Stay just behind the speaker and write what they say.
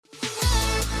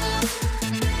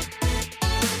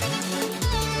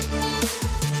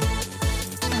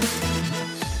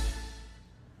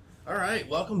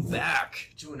welcome back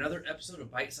to another episode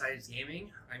of Bite Size Gaming.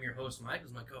 I'm your host, Mike. This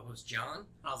is my co-host, John.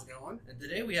 How's it going? And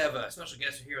today we have a special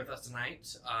guest here with us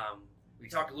tonight. We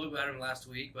talked a little about him last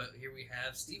week, but here we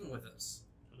have Steven with us.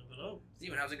 Hello.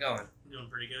 Steven, how's it going? I'm doing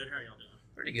pretty good. How are y'all doing?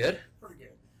 Pretty good. Pretty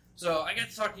good. So I got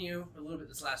to talk to you a little bit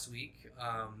this last week,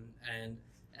 and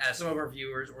as some of our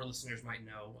viewers or listeners might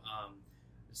know,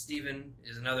 Steven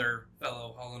is another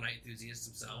fellow Hollow Knight enthusiast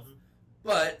himself,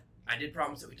 but I did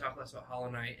promise that we talk less about Hollow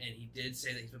Knight, and he did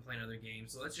say that he's been playing other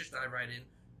games, so let's just dive right in.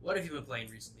 What have you been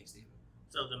playing recently, Steven?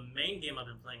 So the main game I've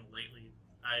been playing lately,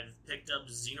 I've picked up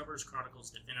Xenoverse Chronicles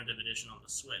Definitive Edition on the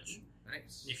Switch.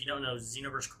 Nice. If you don't know,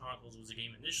 Xenoverse Chronicles was a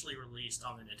game initially released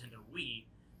on the Nintendo Wii,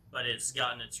 but it's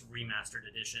gotten its remastered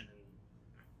edition, and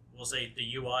we'll say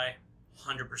the UI,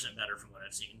 100% better from what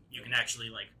I've seen. You can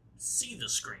actually, see the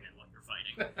screen and what you're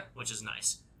fighting, which is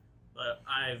nice. But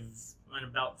I'm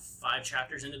about 5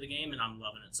 chapters into the game, and I'm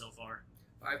loving it so far.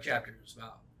 5 chapters.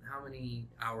 About how many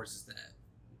hours is that,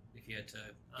 if you had to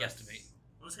guesstimate?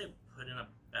 I want to say I put in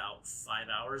about 5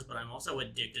 hours, but I'm also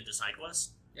addicted to side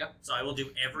quests. Yep. So I will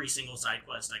do every single side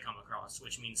quest I come across,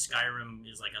 which means Skyrim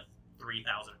is like a 3,000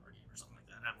 hour game or something like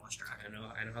that. I've lost track. I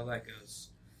know how that goes.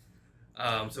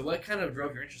 So what kind of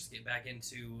drove your interest to get back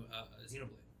into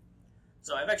Xenoblade?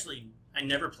 So I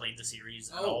never played the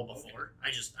series at all before.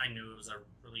 Okay. I knew it was a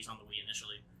release on the Wii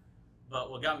initially. But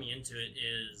what got me into it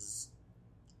is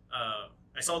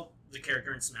I saw the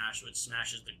character in Smash, which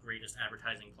Smash is the greatest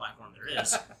advertising platform there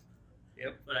is.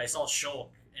 Yep. But I saw Shulk,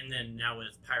 and then now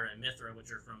with Pyra and Mithra,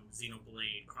 which are from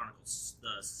Xenoblade Chronicles,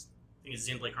 I think it's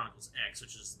Xenoblade Chronicles X,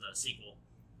 which is the sequel.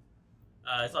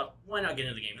 I thought, why not get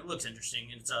into the game? It looks interesting.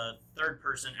 It's a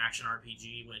third-person action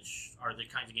RPG, which are the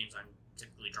kinds of games I'm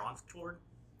typically drawn toward.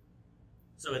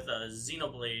 So with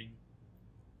Xenoblade,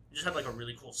 it just had a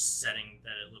really cool setting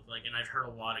that it looked like, and I've heard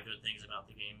a lot of good things about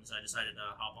the game, so I decided to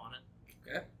hop on it.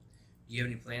 Okay. Do you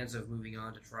have any plans of moving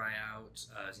on to try out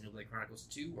Xenoblade Chronicles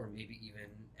 2 or maybe even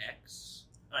X?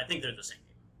 I think they're the same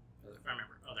game, if I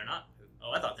remember. Oh, they're not?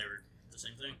 Oh, I thought they were the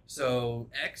same thing. So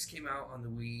X came out on the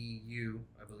Wii U,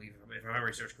 I believe, if my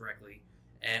memory serves correctly,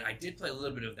 and I did play a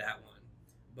little bit of that one,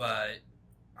 but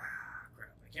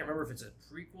crap, I can't remember if it's a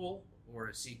prequel or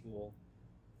a sequel.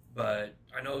 But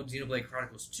I know Xenoblade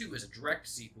Chronicles 2 is a direct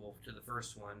sequel to the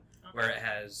first one, where it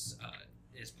has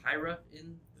is Pyra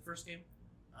in the first game?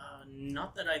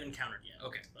 Not that I've encountered yet.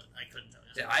 Okay, but I couldn't tell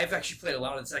you. So I've actually played a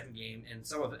lot of the second game and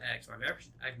some of X, but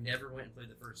I've never went and played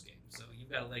the first game, so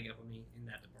you've got a leg up on me in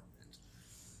that department.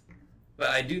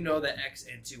 But I do know that X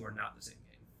and 2 are not the same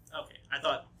game. Okay,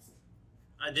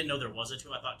 I didn't know there was a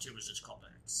 2. I thought 2 was just called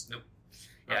X. Nope.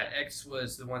 Yeah, X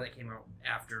was the one that came out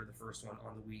after the first one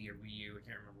on the Wii or Wii U. I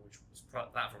can't remember which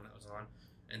platform that was on.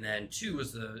 And then 2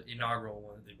 was the inaugural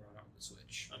one that they brought out on the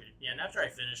Switch. Okay, yeah, and after I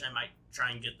finish, I might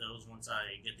try and get those once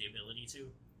I get the ability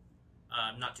to.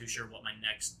 I'm not too sure what my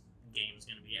next game is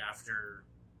going to be after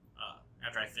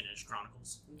I finish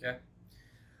Chronicles. Okay.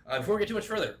 Before we get too much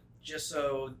further, just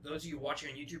so those of you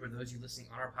watching on YouTube or those of you listening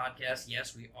on our podcast,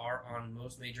 yes, we are on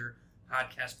most major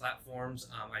podcast platforms.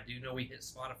 I do know we hit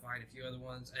Spotify and a few other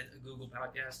ones, Google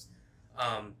Podcasts.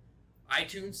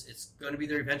 iTunes, it's going to be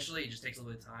there eventually. It just takes a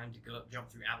little bit of time to jump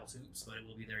through Apple's hoops, but it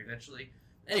will be there eventually.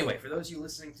 Anyway, for those of you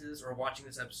listening to this or watching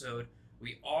this episode,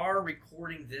 we are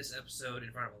recording this episode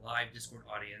in front of a live Discord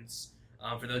audience.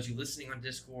 For those of you listening on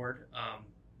Discord,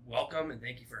 welcome and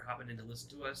thank you for hopping in to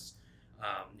listen to us.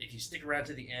 If you stick around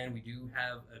to the end, we do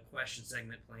have a question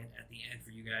segment planned at the end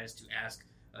for you guys to ask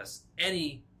us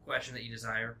any question that you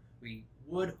desire. We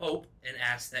would hope and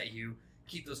ask that you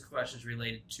keep those questions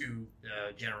related to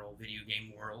the general video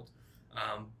game world,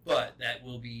 but that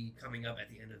will be coming up at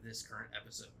the end of this current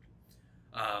episode.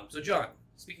 So John,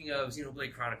 speaking of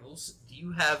Xenoblade Chronicles, do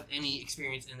you have any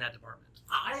experience in that department?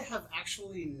 I have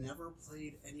actually never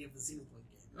played any of the Xenoblade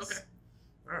games. Okay.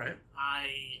 Alright.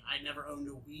 I never owned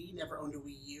a Wii, never owned a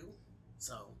Wii U,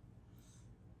 so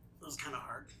it was kind of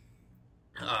hard.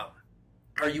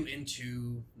 Are you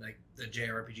into the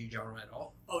JRPG genre at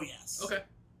all? Oh, yes. Okay.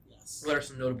 Yes. What are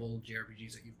some notable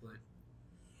JRPGs that you've played?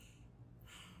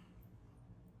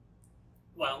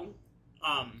 Well,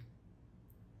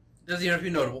 doesn't even have to be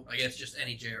notable. I guess just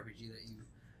any JRPG that you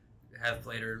have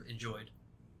played or enjoyed.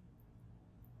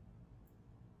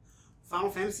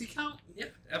 Final Fantasy count? Yeah,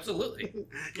 absolutely.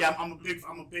 Yeah, I'm a big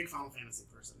Final Fantasy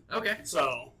person. Okay.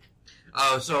 So.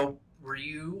 So were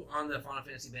you on the Final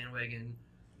Fantasy bandwagon,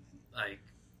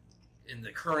 in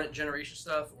the current generation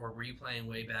stuff, or were you playing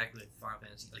way back with Final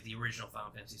Fantasy, the original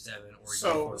Final Fantasy VII, or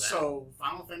before that? So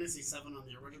Final Fantasy VII on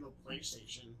the original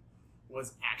PlayStation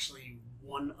was actually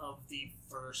one of the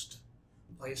first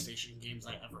PlayStation games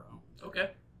I ever owned.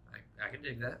 Okay. I can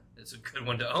dig that. It's a good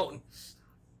one to own.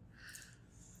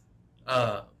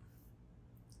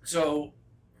 So,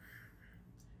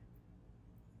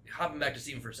 hopping back to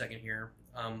Steven for a second here,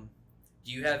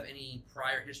 do you have any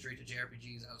prior history to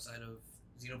JRPGs outside of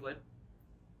Xenoblade?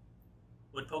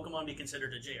 Would Pokemon be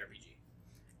considered a JRPG?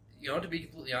 You know, to be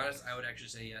completely honest, I would actually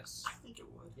say yes. I think it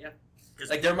would. Yeah.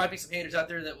 Because like there might be some haters out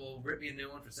there that will rip me a new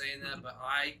one for saying that, but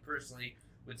I personally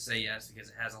would say yes because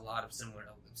it has a lot of similar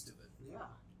elements to it. Yeah.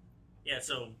 Yeah,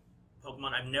 so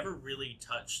Pokemon, I've never really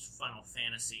touched Final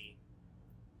Fantasy.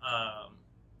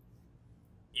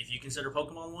 If you consider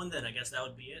Pokemon one, then I guess that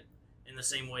would be it. In the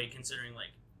same way, considering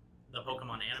like the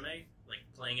Pokemon anime, like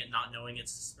playing it not knowing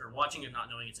it's, or watching it not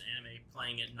knowing it's an anime,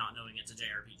 playing it not knowing it's a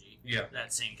JRPG. Yeah.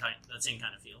 That same kind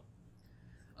of feel.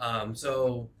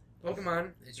 So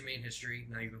Pokemon is your main history.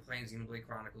 Now you've been playing Xenoblade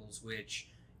Chronicles, which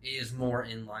is more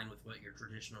in line with what your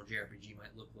traditional JRPG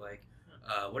might look like.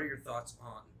 What are your thoughts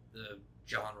on the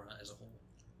genre as a whole?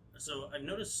 So I've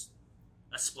noticed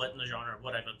a split in the genre of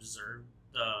what I've observed: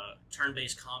 the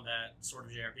turn-based combat sort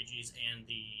of JRPGs and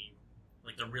the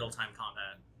real-time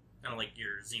combat, kind of like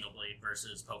your Xenoblade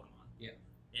versus Pokemon. Yeah.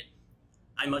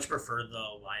 I much prefer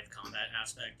the live combat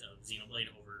aspect of Xenoblade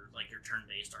over like your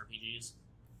turn-based RPGs,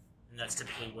 and that's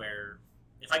typically where,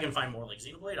 if I can find more like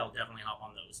Xenoblade, I'll definitely hop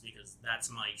on those because that's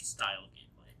my style of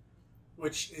gameplay.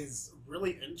 Which is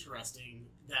really interesting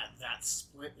that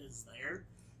split is there,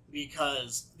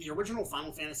 because the original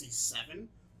Final Fantasy VII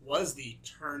was the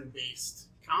turn-based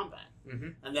combat,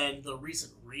 and then the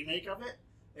recent remake of it,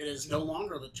 it is no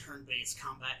longer the turn-based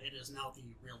combat; it is now the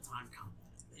real-time combat.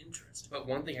 Interesting. But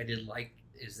one thing I did like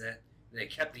is that they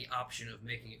kept the option of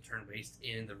making it turn-based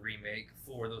in the remake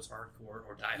for those hardcore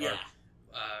or diehard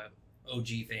OG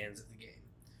fans of the game.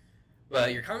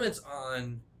 But your comments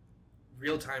on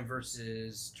real-time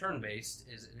versus turn-based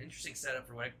is an interesting setup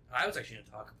for what I was actually going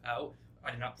to talk about.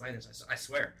 I did not play this, I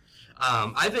swear.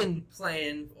 I've been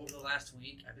playing over the last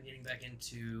week. I've been getting back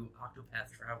into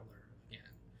Octopath Traveler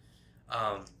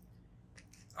again.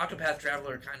 Octopath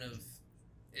Traveler kind of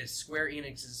is Square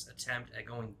Enix's attempt at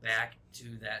going back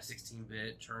to that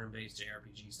 16-bit turn-based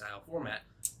JRPG style format.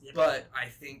 Yep. But I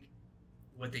think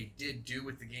what they did do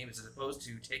with the game is, as opposed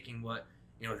to taking what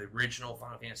the original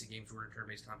Final Fantasy games were in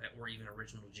turn-based combat, or even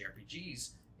original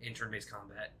JRPGs in turn-based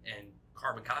combat, and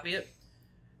carbon copy it,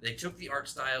 they took the art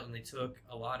style and they took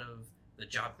a lot of the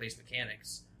job-based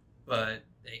mechanics, but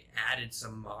they added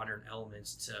some modern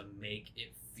elements to make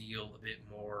it feel a bit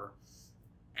more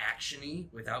action-y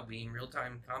without being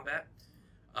real-time combat.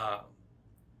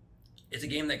 It's a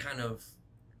game that kind of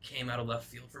came out of left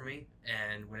field for me,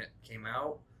 and when it came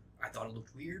out, I thought it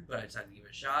looked weird, but I decided to give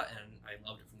it a shot, and I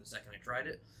loved it from the second I tried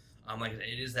it. Like I said,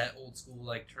 it is that old school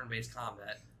like turn-based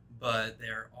combat, but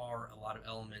there are a lot of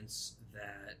elements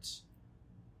that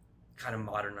kind of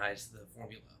modernize the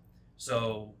formula.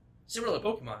 So, similar to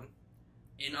Pokemon,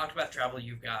 in Octopath Traveler,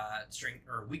 you've got strength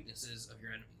or weaknesses of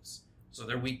your enemies. So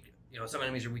they're weak. Some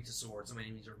enemies are weak to swords, some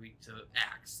enemies are weak to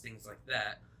axe, things like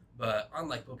that. But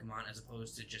unlike Pokemon, as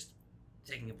opposed to just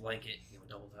taking a blanket,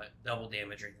 double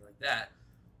damage or anything like that,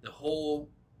 the whole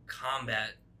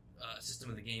combat system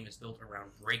of the game is built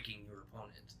around breaking your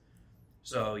opponent.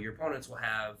 So your opponents will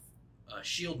have a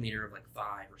shield meter of like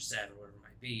 5 or 7, whatever it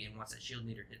might be, and once that shield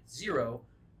meter hits 0,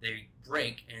 they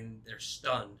break and they're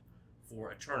stunned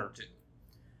for a turn or two.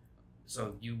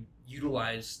 So you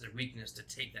utilize their weakness to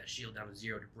take that shield down to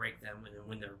 0 to break them, and then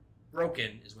when they're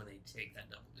broken is when they take that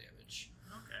double damage.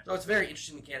 Okay. So it's a very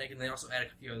interesting mechanic, and they also add a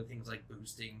few other things like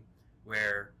boosting,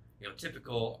 where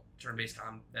typical turn-based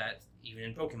combat, even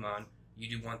in Pokemon,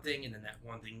 you do one thing and then that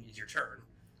one thing is your turn.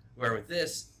 Where with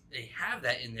this, they have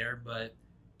that in there, but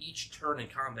each turn in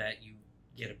combat you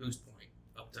get a boost point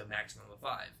up to a maximum of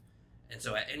 5. And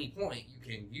so at any point you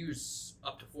can use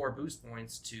up to 4 boost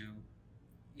points to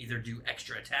either do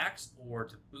extra attacks or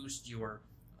to boost your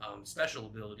special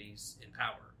abilities in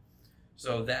power.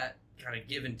 So that kind of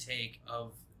give and take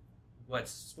of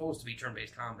what's supposed to be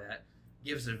turn-based combat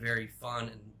gives it a very fun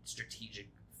and strategic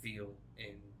feel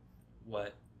in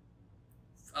what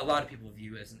a lot of people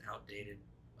view as an outdated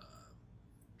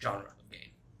genre of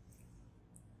game.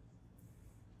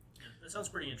 Yeah, that sounds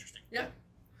pretty interesting. Yeah.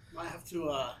 Might have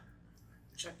to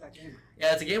check that game out.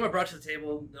 Yeah, it's a game I brought to the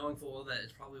table knowing full well that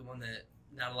it's probably one that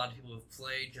not a lot of people have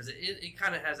played, because it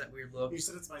kind of has that weird look. You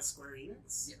said it's by Square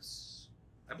Enix? Yes.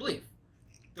 I believe.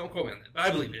 Don't quote me on that, but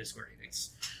I believe it is Square Enix.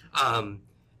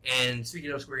 And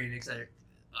speaking of Square Enix,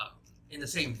 in the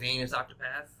same vein as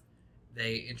Octopath,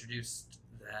 they introduced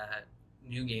that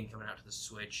new game coming out to the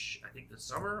Switch, I think this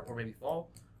summer or maybe fall,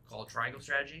 called Triangle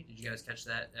Strategy. Did you guys catch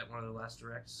that at one of the last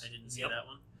directs? I didn't see that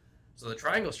one. So the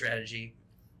Triangle Strategy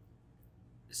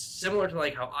similar to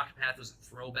like how Octopath was a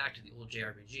throwback to the old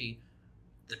JRPG,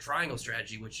 the Triangle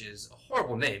strategy, which is a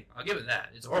horrible name, I'll give it that.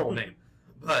 It's a horrible name,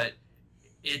 but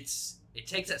it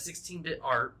takes that 16-bit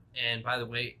art. And by the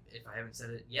way, if I haven't said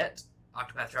it yet,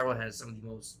 Octopath Traveler has some of the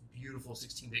most beautiful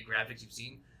 16-bit graphics you've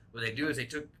seen. What they do is they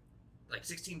took like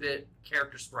 16-bit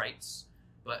character sprites,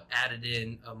 but added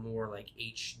in a more like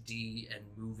HD and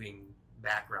moving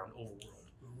background overworld.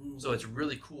 Ooh. So it's a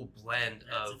really cool blend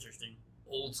That's of interesting.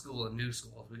 old school and new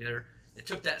school together. They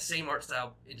took that same art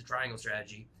style into Triangle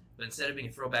Strategy, but instead of being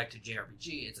a throwback to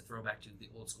JRPG, it's a throwback to the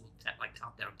old school like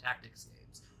top-down tactics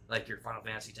games, like your Final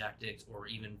Fantasy Tactics or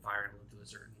even Fire Emblem to a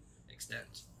certain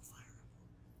extent.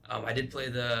 I did play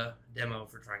the demo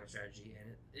for Triangle Strategy,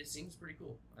 and it seems pretty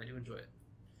cool. I do enjoy it.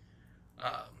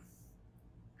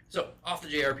 So, off the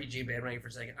JRPG bandwagon for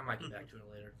a second. I might get back to it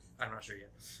later. I'm not sure yet.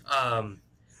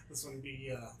 This one be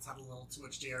had a little too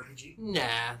much JRPG.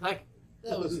 Nah, like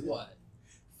that was what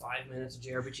 5 minutes of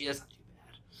JRPG. That's not too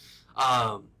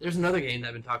bad. There's another game that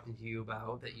I've been talking to you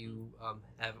about that you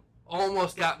have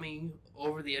almost got me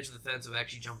over the edge of the fence of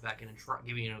actually jumping back in and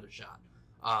giving it another shot.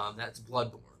 That's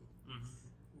Bloodborne.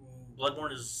 Mm-hmm.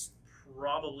 Bloodborne is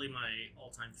probably my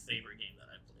all-time favorite game that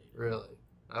I've played. Really?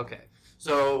 Okay.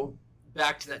 So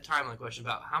back to that timeline question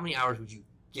about how many hours would you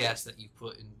guess that you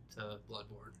put into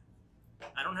Bloodborne?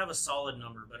 I don't have a solid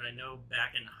number, but I know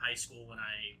back in high school when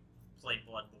I played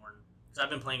Bloodborne, because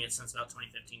I've been playing it since about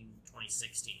 2015,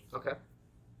 2016. Okay.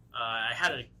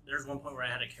 There's one point where I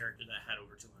had a character that had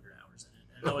over 200 hours in it,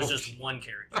 and that was just one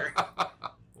character.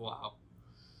 Wow.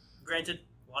 Granted,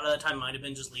 a lot of that time might have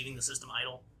been just leaving the system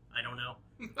idle. I don't know.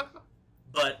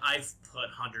 But I've put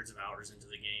hundreds of hours into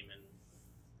the game, and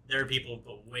there are people who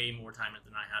put way more time in it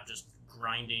than I have, just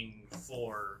grinding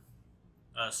for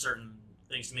certain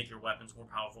things to make your weapons more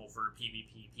powerful for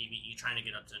PvP, PvE, trying to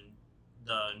get up to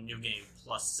the new game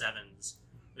plus 7s,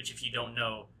 which if you don't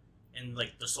know, in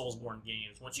like the Soulsborne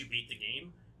games, once you beat the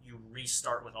game, you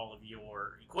restart with all of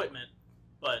your equipment,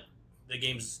 but the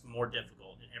game's more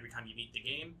difficult, and every time you beat the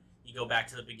game, you go back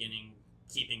to the beginning,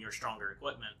 keeping your stronger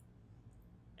equipment,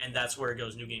 and that's where it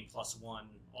goes new game plus 1,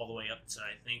 all the way up to,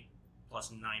 I think,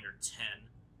 plus 9 or 10.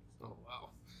 Oh, wow.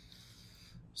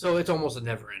 So it's almost a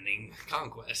never-ending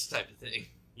conquest type of thing.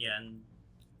 Yeah, and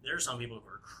there are some people who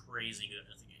are crazy good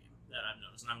at the game that I've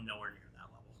noticed, and I'm nowhere near that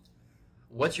level.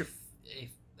 What's your,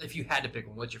 if you had to pick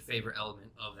one, what's your favorite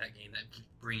element of that game that keeps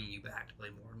bringing you back to play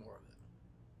more and more of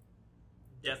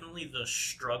it? Definitely the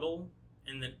struggle,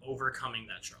 and then overcoming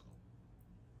that struggle.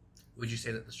 Would you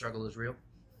say that the struggle is real?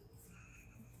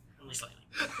 Only slightly.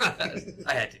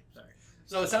 I had to, sorry.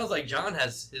 So it sounds like John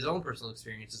has his own personal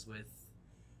experiences with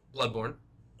Bloodborne.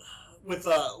 With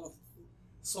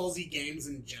Soulsy games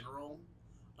in general,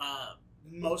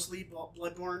 mostly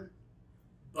Bloodborne,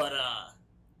 but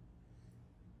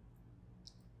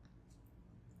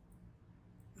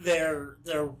they're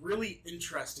really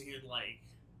interesting in like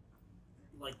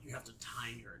you have to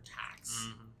time your attacks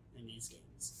in these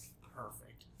games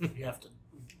perfect. You have to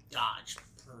dodge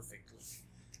perfectly,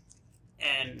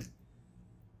 and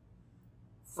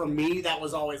for me that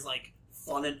was always like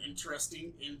fun and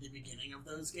interesting in the beginning of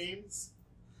those games.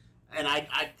 And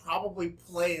I'd probably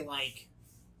play like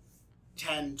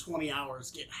 10, 20 hours,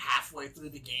 get halfway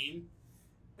through the game,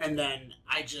 and then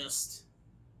I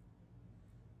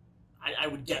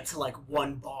would get to like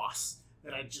one boss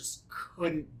that I just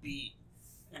couldn't beat.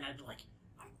 And I'd be like,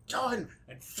 I'm done.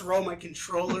 I'd throw my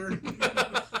controller.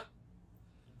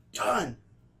 Done.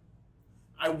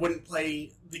 I wouldn't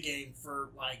play the game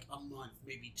for like a month,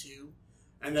 maybe 2.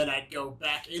 And then I'd go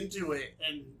back into it,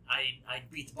 and I'd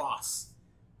beat the boss.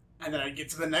 And then I'd get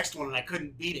to the next one, and I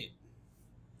couldn't beat it.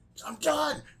 I'm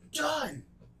done! I'm done!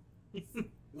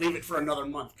 Leave it for another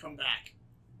month, come back.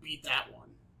 Beat that one.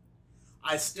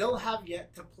 I still have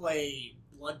yet to play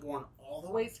Bloodborne all the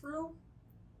way through,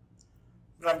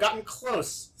 but I've gotten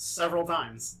close several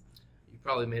times. You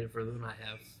probably made it further than I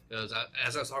have. Because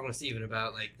as I was talking to Steven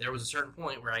about, like, there was a certain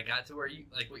point where I got to where you,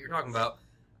 like what you're talking about,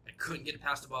 I couldn't get it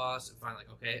past the boss, and finally,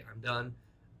 like, okay, I'm done.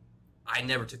 I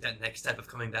never took that next step of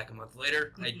coming back a month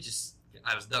later.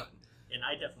 I was done. And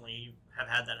I definitely have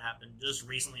had that happen. Just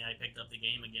recently, I picked up the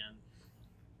game again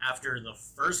after the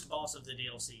first boss of the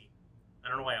DLC. I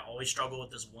don't know why I always struggle with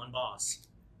this one boss,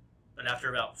 but after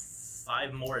about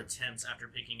 5 more attempts after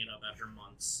picking it up after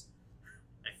months,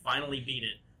 I finally beat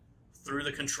it. Threw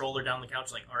the controller down the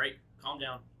couch, like, all right, calm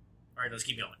down. All right, let's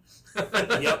keep going.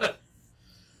 Yep.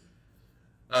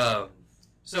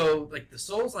 So, like, the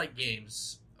Souls-like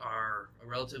games are a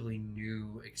relatively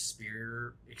new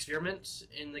experiment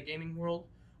in the gaming world,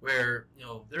 where, you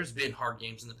know, there's been hard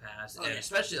games in the past, and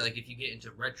especially, like, if you get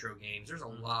into retro games, there's a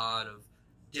lot of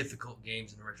difficult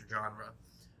games in the retro genre.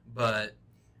 But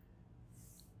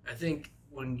I think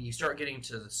when you start getting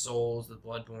to the Souls, the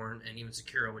Bloodborne, and even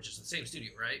Sekiro, which is the same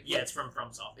studio, right? Yeah, it's from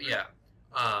Software.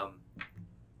 Yeah.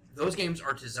 Those games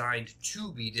are designed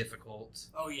to be difficult.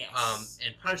 Oh, yes.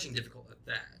 And punishing difficult at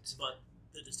that. But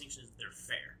the distinction is they're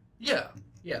fair. Yeah.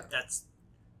 Yeah.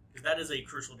 That is a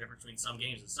crucial difference between some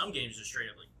games and some games are straight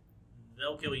up like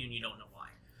they'll kill you and you don't know why.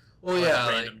 Well, yeah.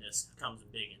 Randomness comes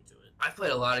big into it. I've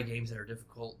played a lot of games that are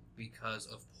difficult because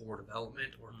of poor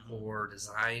development or poor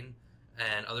design,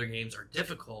 and other games are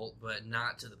difficult but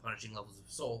not to the punishing levels of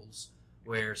Souls,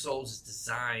 where Souls is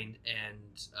designed and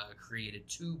created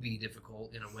to be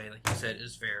difficult in a way, like you said,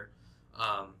 is fair.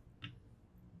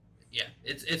 Yeah,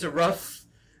 it's a rough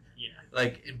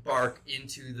embark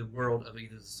into the world of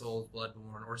either the Souls,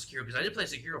 Bloodborne, or Sekiro, because I did play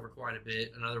Sekiro for quite a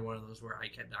bit, another one of those where I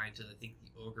kept dying to, I think,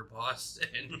 the Ogre boss,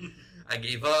 and I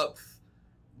gave up,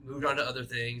 moved on to other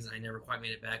things, and I never quite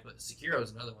made it back, but Sekiro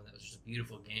is another one that was just a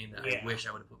beautiful game that I wish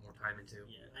I would have put more time into.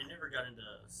 Yeah, I never got into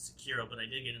Sekiro, but I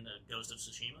did get into Ghost of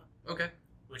Tsushima. Okay.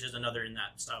 Which is another in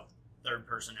that style,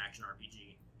 third-person action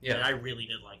RPG. Yeah. And I really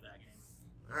did like that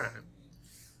game. Alright.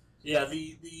 Yeah,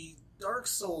 the Dark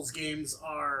Souls games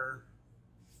are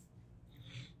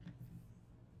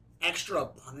extra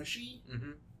punishy.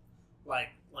 Mm-hmm. Like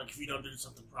if you don't do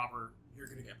something proper, you're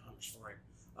going to get punished for it.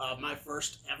 My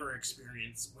first ever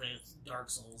experience with Dark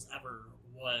Souls ever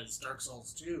was Dark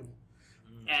Souls 2.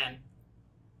 And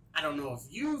I don't know if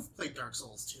you've played Dark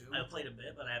Souls 2. I've played a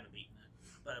bit, but I haven't beaten it.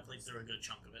 But I played through a good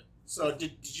chunk of it. So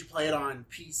did you play it on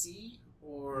PC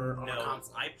or on a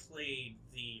console? I played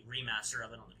the remaster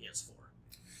of it on the PS4.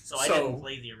 So I didn't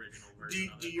play the original version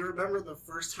of it. Do you remember the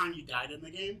first time you died in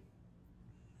the game?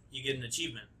 You get an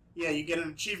achievement. Yeah, you get an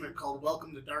achievement called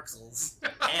Welcome to Dark Souls.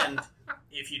 And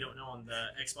if you don't know, on the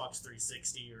Xbox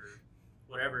 360 or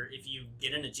whatever, if you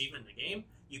get an achievement in the game,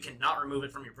 you cannot remove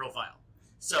it from your profile.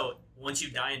 So once you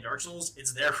die in Dark Souls,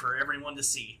 it's there for everyone to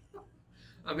see.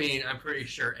 I mean, I'm pretty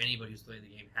sure anybody who's played the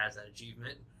game has that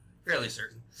achievement. Fairly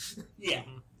certain. Yeah.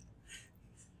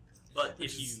 But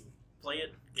if you play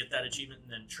it, get that achievement,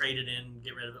 and then trade it in,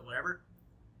 get rid of it, whatever,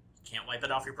 you can't wipe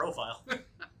it off your profile.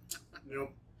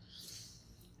 Nope.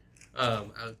 I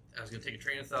was going to take a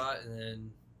train of thought, and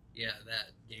then, yeah,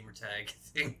 that gamer tag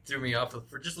thing threw me off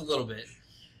for just a little bit.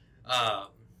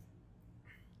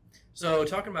 So,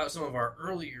 talking about some of our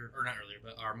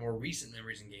our more recent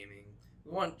memories in gaming,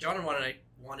 John and I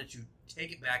wanted to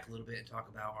take it back a little bit and talk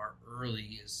about our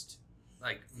earliest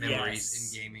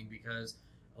memories in gaming, because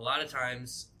a lot of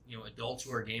times, adults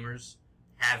who are gamers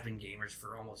have been gamers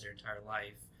for almost their entire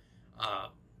life,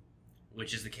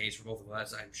 which is the case for both of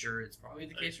us. I'm sure it's probably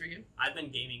the case for you. I've been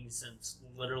gaming since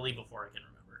literally before I can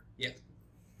remember. Yep.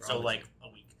 So a week.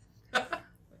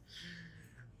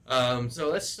 So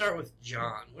let's start with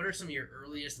John. What are some of your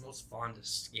earliest, most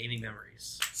fondest gaming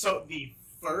memories? So the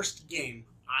first game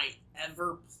I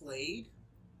ever played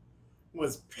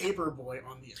was Paperboy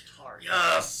on the Atari.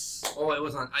 Yes! Oh,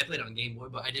 I played it on Game Boy,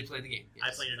 but I did play the game. Yes.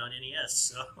 I played it on NES,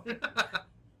 so.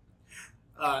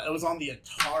 It was on the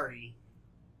Atari,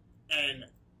 and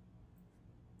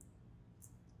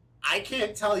I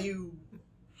can't tell you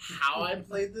how I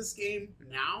played this game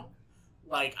now.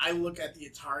 Like, I look at the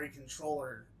Atari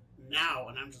controller now,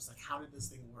 and I'm just like, how did this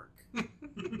thing work?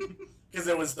 Because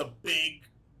it was the big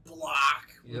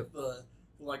block with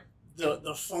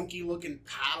the funky looking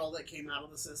paddle that came out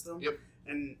of the system. Yep.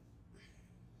 And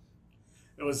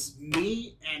it was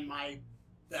me and my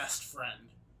best friend.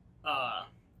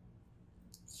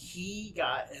 He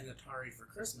got an Atari for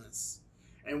Christmas,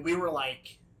 and we were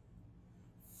like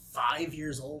 5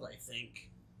 years old, I think.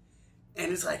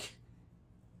 And it's like,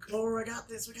 come over, I got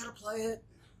this, we gotta play it.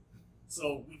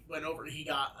 So we went over, he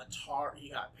got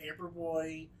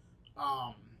Paperboy,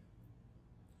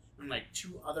 and like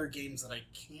two other games that I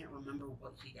can't remember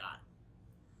what he got.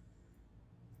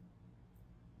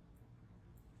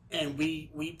 And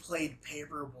we played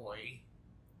Paperboy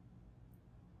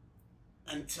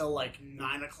until like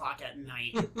 9 o'clock at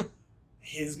night.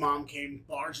 His mom came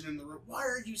barging in the room. Why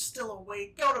are you still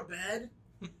awake? Go to bed.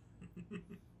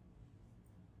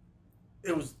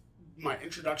 It was my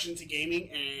introduction to gaming,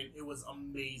 and it was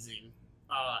amazing.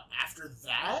 After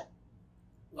that,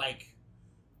 like,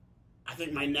 I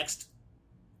think my next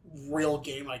real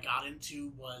game I got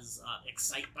into was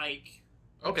Excitebike.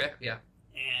 Okay, yeah.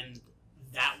 And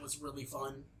that was really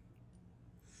fun.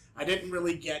 I didn't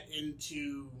really get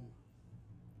into,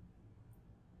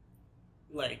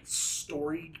 like,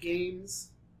 storied games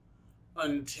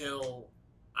until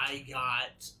I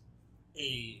got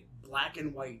a black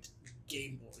and white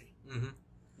Game Boy. Mm-hmm. You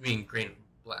mean green and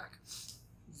black?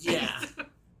 Yeah.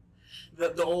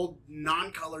 the old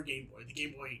non-color Game Boy, the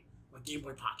Game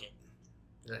Boy Pocket.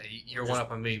 You're one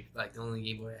up on me. Like, the only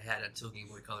Game Boy I had until Game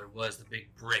Boy Color was the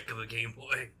big brick of a Game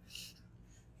Boy.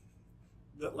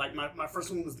 My first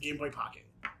one was the Game Boy Pocket.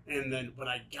 And then when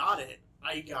I got it,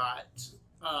 I got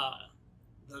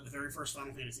the very first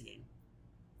Final Fantasy game.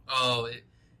 Oh,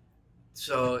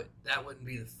 so that wouldn't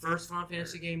be the first Final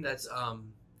Fantasy game? That's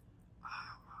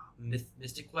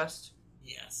Mystic Quest?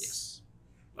 Yes.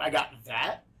 I got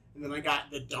that, and then I got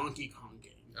the Donkey Kong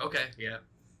game. Okay, yeah.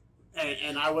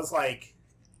 And I was like,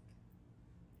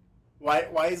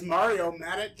 why is Mario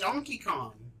mad at Donkey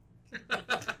Kong?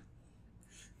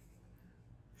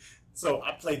 So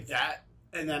I played that,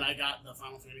 and then I got the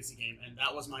Final Fantasy game, and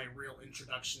that was my real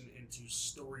introduction into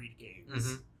storied games.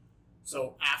 Mm-hmm.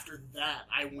 So after that,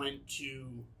 I went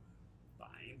to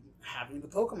having the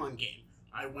Pokemon game.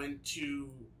 I went to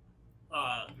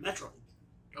Metroid.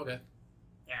 Okay.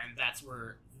 And that's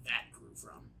where that grew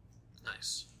from.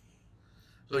 Nice.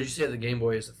 So would you say the Game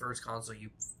Boy is the first console you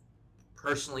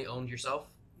personally owned yourself?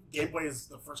 Game Boy is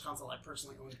the first console I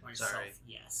personally owned myself. Sorry.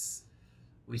 Yes.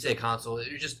 We say console,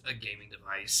 it's just a gaming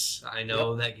device. I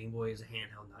know that Game Boy is a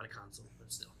handheld, not a console,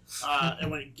 but still. I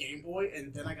went Game Boy,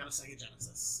 and then I got a Sega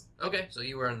Genesis. Okay, so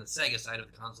you were on the Sega side of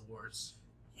the console wars.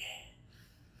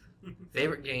 Yeah.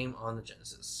 Favorite game on the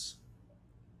Genesis?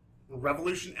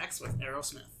 Revolution X with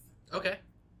Aerosmith. Okay,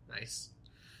 nice.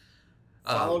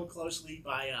 Followed closely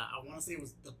by, I want to say it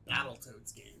was the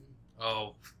Battletoads game.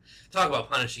 Oh, talk about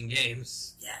punishing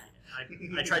games. Yeah.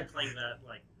 I tried playing that,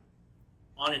 like,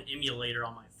 on an emulator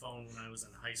on my phone when I was in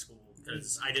high school,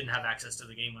 because I didn't have access to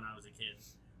the game when I was a kid.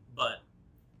 But,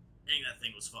 dang, that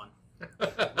thing was fun.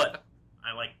 But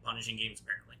I like punishing games,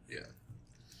 apparently.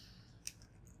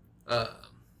 Yeah.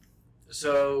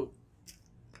 So,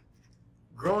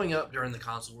 growing up during the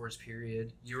console wars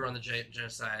period, you were on the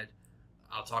Genesis side.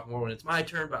 I'll talk more when it's my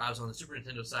turn, but I was on the Super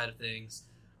Nintendo side of things.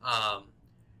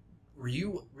 Were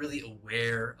you really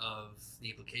aware of the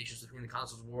implications between the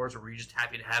consoles wars, or were you just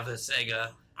happy to have a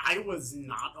Sega? I was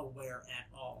not aware at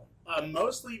all.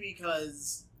 Mostly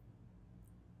because...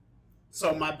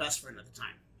 So, my best friend at the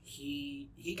time, he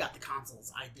got the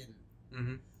consoles. I didn't.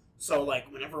 Mm-hmm. So,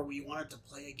 like, whenever we wanted to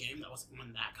play a game that was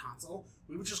on that console,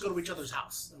 we would just go to each other's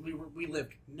house. And we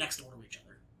lived next door to each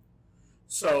other.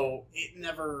 So, it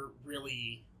never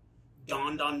really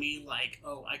dawned on me, like,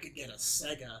 oh, I could get a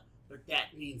Sega, but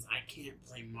that means I can't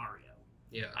play Mario.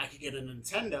 Yeah. I could get a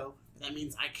Nintendo, but that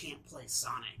means I can't play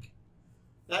Sonic.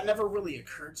 That never really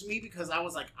occurred to me because I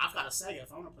was like, I've got a Sega.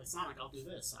 If I want to play Sonic, I'll do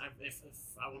this. If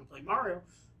I want to play Mario,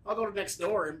 I'll go to next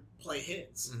door and play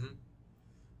his. Mm-hmm.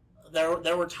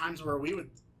 There were times where we would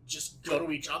just go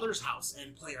to each other's house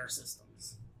and play our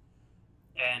systems.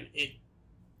 And it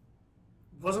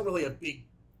wasn't really a big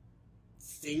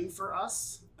thing for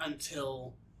us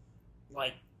until,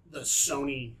 like, the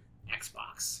Sony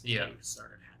Xbox thing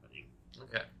started happening.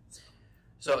 Okay.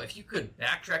 So if you could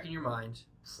backtrack in your mind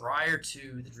prior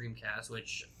to the Dreamcast,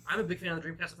 which I'm a big fan of the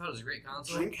Dreamcast, I thought it was a great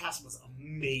console. Dreamcast was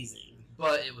amazing.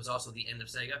 But it was also the end of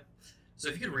Sega. So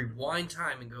if you could rewind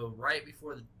time and go right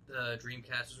before the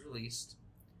Dreamcast was released,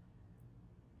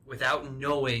 without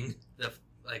knowing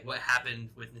what happened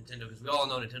with Nintendo, because we all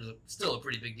know Nintendo's still a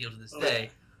pretty big deal to this day.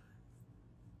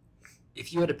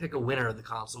 If you had to pick a winner of the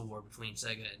console war between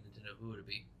Sega and Nintendo, who would it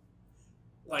be?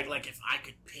 Like if I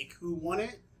could pick who won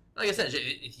it? Like I said,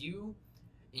 if you,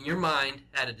 in your mind,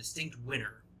 had a distinct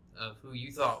winner of who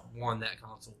you thought won that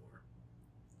console war.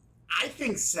 I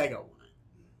think Sega won it.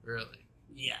 Really?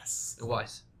 Yes. It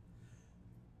was.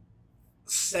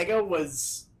 Sega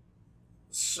was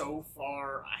so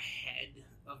far ahead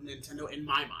of Nintendo in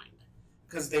my mind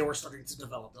because they were starting to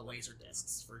develop the laser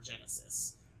discs for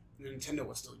Genesis. Nintendo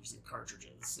was still using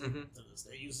cartridges. Mm-hmm. To this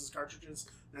day, uses cartridges.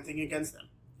 Nothing against them.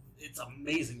 It's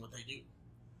amazing what they do.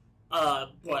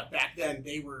 But back then,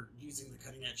 they were using the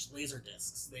cutting edge laser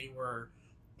discs. They were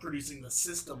producing the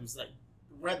systems that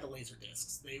read the laser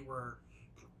discs. They were,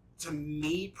 to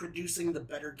me, producing the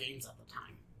better games at the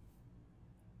time.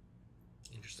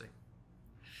 Interesting.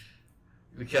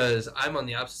 Because I'm on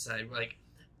the opposite side. Like,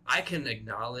 I can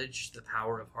acknowledge the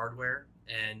power of hardware,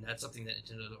 and that's something that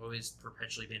Nintendo has always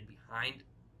perpetually been behind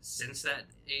since that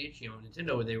age. You know,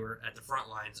 Nintendo, they were at the front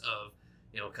lines of,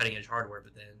 cutting edge hardware,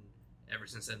 but then ever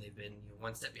since then they've been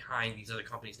one step behind these other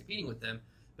companies competing with them.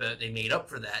 But they made up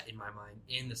for that, in my mind,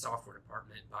 in the software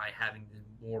department by having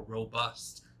the more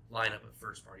robust lineup of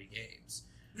first party games.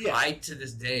 Yeah. I, to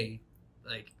this day,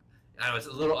 I know it's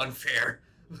a little unfair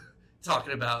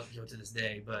talking about to this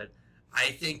day, but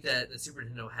I think that the Super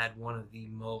Nintendo had one of the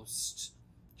most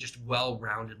just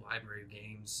well-rounded library of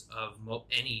games of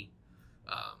any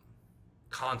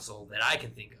console that I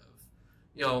can think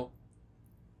of,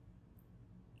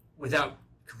 without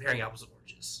comparing apples and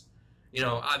oranges.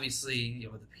 Obviously,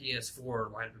 with the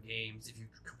PS4 lineup of games, if you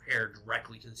compare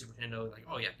directly to the Super Nintendo, like,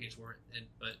 oh yeah, PS4,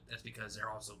 but that's because they're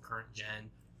also current gen,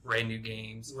 brand new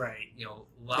games, Right.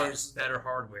 Lots better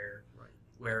hardware. Right.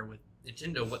 Where with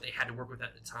Nintendo, what they had to work with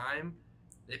at the time,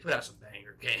 they put out some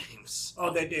banger games.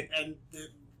 Oh, they did, and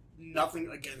nothing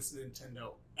against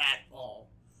Nintendo at all.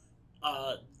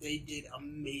 They did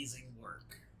amazing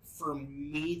work. For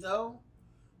me, though,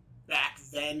 back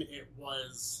then it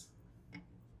was.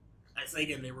 I say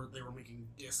again, they were making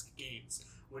disc games,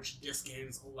 which disc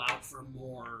games allowed for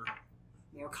more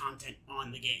content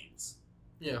on the games.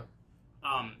 Yeah.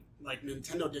 Like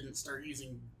Nintendo didn't start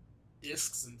using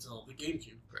discs until the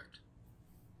GameCube. Correct.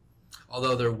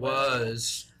 Although there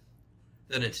was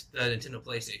the Nintendo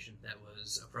PlayStation that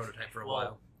was a prototype for a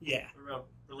while. Yeah.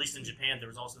 Released in Japan, there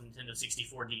was also the Nintendo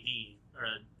 64 DD, or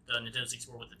the Nintendo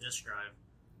 64 with the disc drive.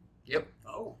 Yep.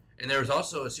 Oh. And there was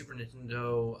also a Super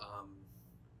Nintendo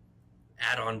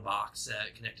add-on box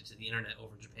that connected to the internet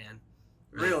over in Japan.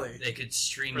 Really? They could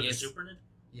stream For the games. Super Nintendo?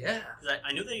 Yeah.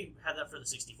 I knew they had that for the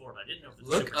 64, but I didn't know for the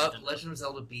Look Super up Nintendo. Legend of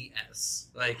Zelda BS.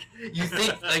 Like, you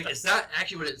think, like, it's not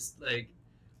actually what it's, like,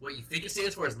 what you think it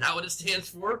stands for is not what it stands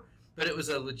for, but it was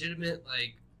a legitimate,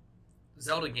 like,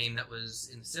 Zelda game that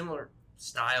was in similar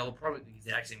style, probably the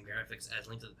exact same graphics as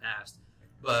Link to the Past,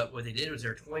 but what they did was they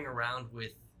were toying around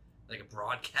with, like, a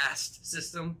broadcast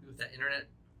system with that internet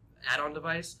add-on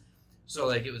device. So,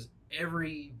 like, it was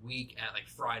every week at, like,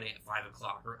 Friday at 5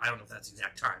 o'clock, or I don't know if that's the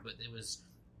exact time, but it was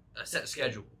a set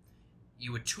schedule.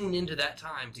 You would tune into that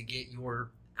time to get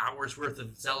your hours worth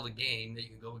of Zelda game that you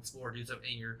can go explore, do something,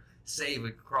 and your save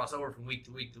would cross over from week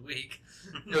to week to week.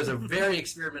 It was a very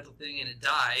experimental thing, and it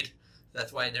died.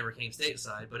 That's why it never came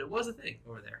stateside, but it was a thing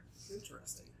over there.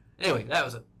 Interesting. Anyway, that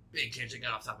was a big change.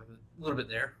 Got off topic a little bit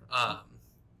there.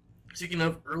 Speaking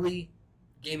of early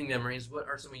gaming memories, what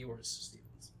are some of yours,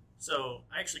 Stevens? So,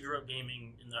 I actually grew up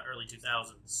gaming in the early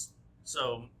 2000s.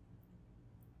 So,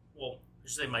 well, I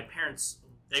should say my parents,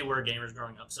 they were gamers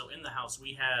growing up. So, in the house,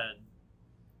 we had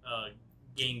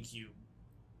GameCube,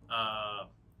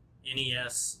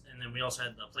 NES, and then we also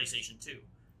had the PlayStation 2.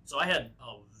 So, I had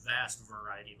a vast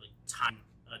variety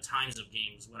of times of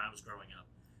games when I was growing up.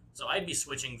 So, I'd be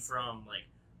switching from, like,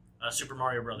 Super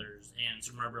Mario Brothers and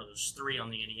Super Mario Brothers 3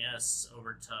 on the NES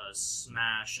over to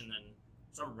Smash, and then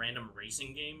some random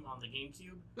racing game on the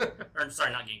GameCube. Or,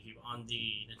 sorry, not GameCube, on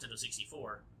the Nintendo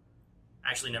 64. I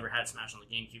actually never had Smash on the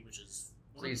GameCube, which is...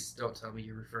 Please don't tell me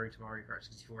you're referring to Mario Kart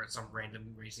 64 as some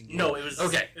random racing game. No, it was...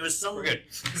 Okay. It was some, We're good.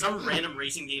 some random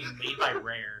racing game made by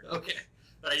Rare. Okay.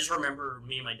 But I just remember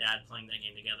me and my dad playing that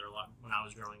game together a lot when I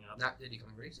was growing up. Not Diddy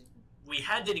Kong Racing? We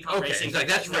had Diddy Kong Okay, Racing. it's like,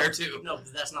 that's no, Rare too. No,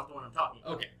 that's not the one I'm talking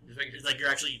about. Okay. Just making It's sure. like you're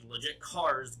actually legit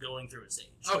cars going through a stage.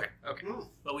 Okay. Okay. Oh.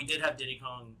 But we did have Diddy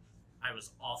Kong. I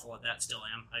was awful at that, still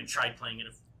am. I tried playing it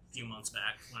a few months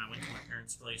back when I went to my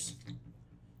parents' place.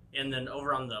 And then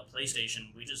over on the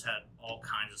PlayStation, we just had all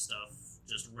kinds of stuff.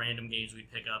 Just random games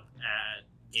we'd pick up at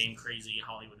Game Crazy,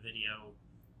 Hollywood Video.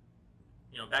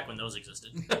 Back when those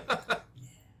existed.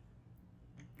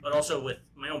 But also with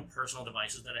my own personal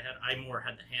devices that I had, I more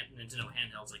had the Nintendo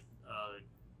handhelds like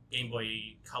Game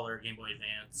Boy Color, Game Boy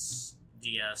Advance,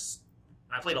 DS.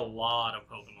 I played a lot of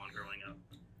Pokemon growing up.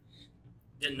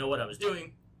 Didn't know what I was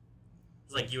doing.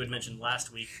 It's like you had mentioned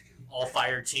last week, all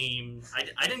fire team.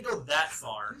 I didn't go that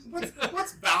far.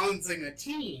 What's balancing a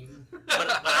team?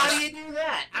 But How do you do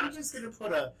that? I'm just going to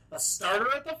put a starter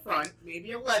at the front,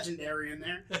 maybe a legendary in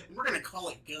there, and we're going to call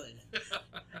it good.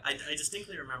 I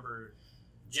distinctly remember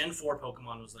Gen 4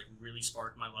 Pokemon was like really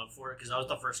sparked my love for it because that was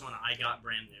the first one I got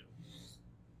brand new.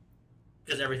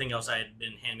 Because everything else I had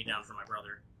been hand-me-down from my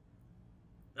brother.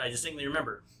 But I distinctly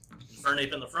remember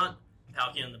Infernape in the front,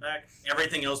 Palkia in the back.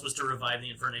 Everything else was to revive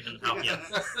the Infernape and the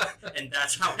Palkia. And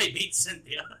that's how I beat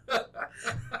Cynthia.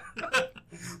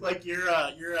 Like you're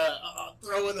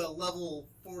throwing a level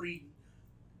 40.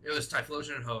 It was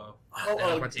Typhlosion and Ho-Oh.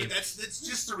 Oh, my team. that's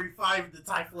just to revive the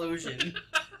Typhlosion.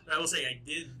 But I will say I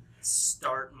did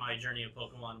start my journey of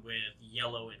Pokemon with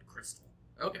Yellow and Crystal.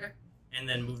 Okay. And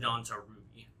then moved on to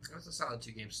Ruby. That's a solid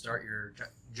 2 games to start your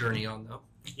journey on, though.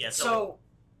 Yeah, So,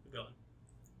 go on.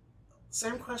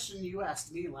 same question you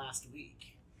asked me last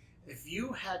week. If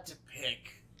you had to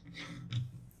pick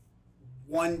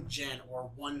one gen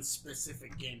or one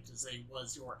specific game to say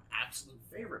was your absolute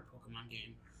favorite Pokemon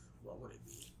game, what would it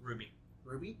be? Ruby.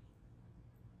 Ruby?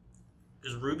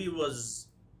 Because Ruby was...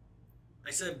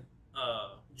 I said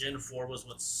Gen 4 was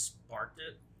what sparked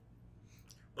it.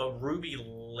 But Ruby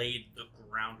laid the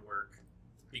groundwork.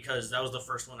 Because that was the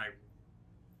first one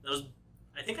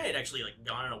I think I had actually like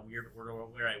gone in a weird order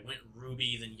where I went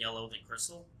Ruby, then Yellow, then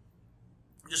Crystal,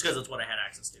 just because that's what I had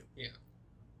access to. Yeah.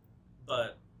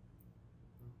 But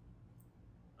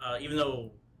even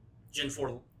though Gen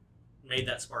 4 made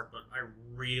that spark, but I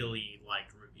really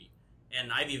liked Ruby,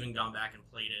 and I've even gone back and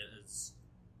played it as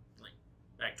like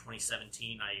back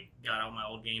 2017. I got out my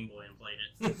old Game Boy and played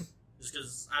it just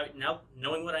because now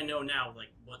knowing what I know now, like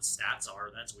what stats are,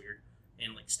 that's weird,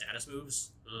 and like status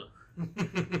moves. Ugh.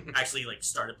 Actually, like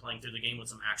started playing through the game with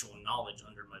some actual knowledge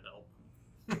under my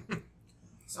belt.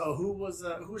 So who was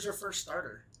your first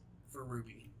starter for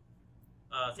Ruby?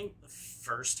 I think the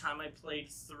first time I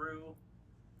played through,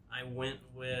 I went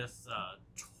with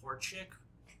Torchic,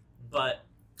 but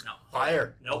no.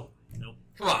 Fire. Nope.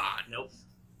 Come on. Nope.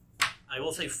 I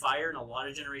will say Fire in a lot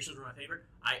of generations were my favorite.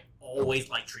 I always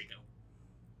liked Trico.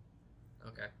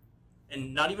 Okay.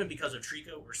 And not even because of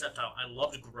Trico or Sceptile, I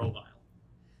loved Grovyle.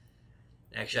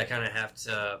 Actually, I kind of have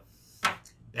to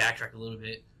backtrack a little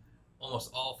bit.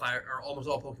 Almost all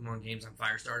Pokemon games I'm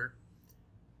Firestarter.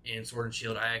 And Sword and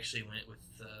Shield, I actually went with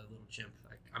Little Chimp.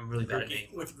 I'm really bad at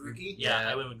names. With Grookey? Yeah,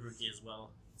 I went with Grookey as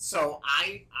well. So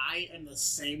I am the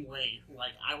same way.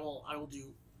 Like I will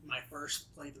do my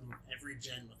first playthrough of every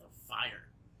gen with a Fire.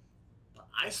 But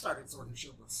I started Sword and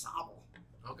Shield with Sobble.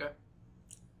 Okay.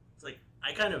 It's like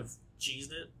I kind of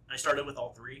cheesed it. I started with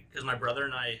all three because my brother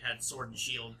and I had Sword and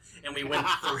Shield, and we went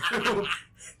through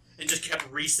and just kept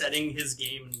resetting his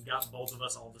game and got both of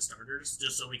us all the starters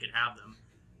just so we could have them.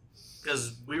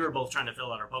 Because we were both trying to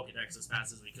fill out our Pokedex as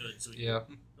fast as we could, so at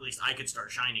least I could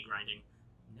start shiny grinding.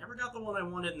 Never got the one I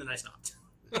wanted, and then I stopped.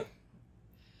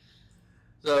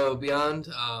 So beyond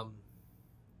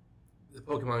the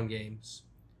Pokemon games,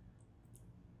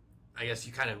 I guess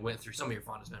you kind of went through some of your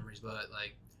fondest memories, but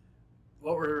like,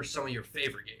 what were some of your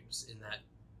favorite games in that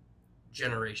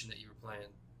generation that you were playing?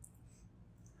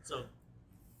 So,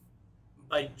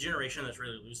 by generation, that's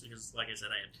really loose because, like I said,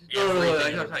 I had No,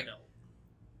 everything no, under my belt.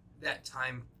 That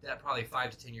time, that probably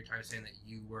 5 to 10 year time saying that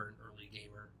you were an early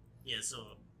gamer. Yeah, so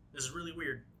this is really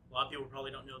weird. A lot of people probably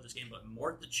don't know this game, but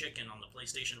Mort the Chicken on the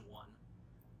PlayStation 1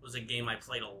 was a game I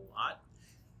played a lot.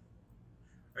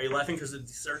 Are you laughing because of the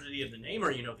absurdity of the name, or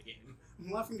you know the game?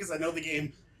 I'm laughing because I know the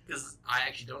game. Because I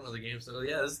actually don't know the game, so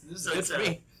yeah, this is so good it's for a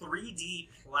me. 3D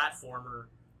platformer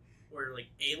where like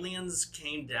aliens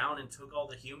came down and took all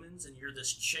the humans, and you're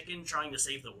this chicken trying to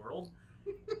save the world.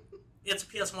 It's a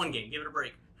PS1 game. Give it a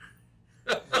break.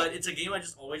 But it's a game I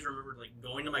just always remembered, like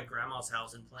going to my grandma's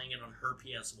house and playing it on her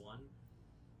PS1,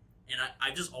 and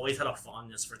I just always had a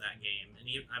fondness for that game. And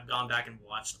I've gone back and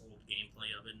watched old gameplay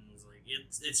of it, and it's like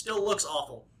it still looks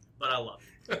awful, but I love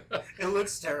it. It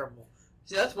looks terrible.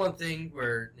 See, that's one thing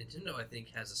where Nintendo, I think,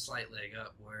 has a slight leg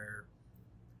up. Where,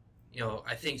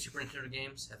 I think Super Nintendo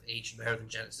games have aged better than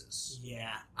Genesis.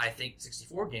 Yeah. I think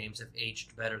 64 games have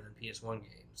aged better than PS1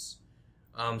 games.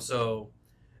 So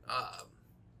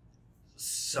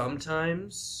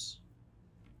sometimes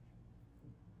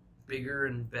bigger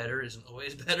and better isn't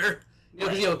always better.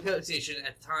 PlayStation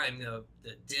at the time,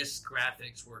 the disc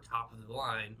graphics were top of the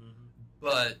line,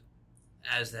 but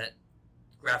as that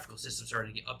graphical system started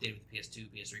to get updated with the PS2,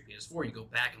 PS3, PS4, you go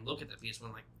back and look at the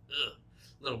PS1 like, ugh,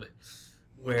 a little bit.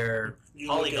 Where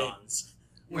polygons.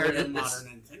 Where in modern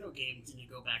Nintendo games, and you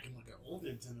go back and look at old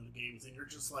Nintendo games, and you're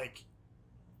just like,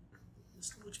 it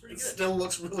still looks pretty it good. still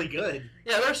looks really good.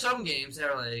 Yeah, there are some games that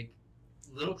are like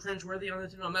a little cringeworthy on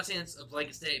Nintendo. I'm not saying it's a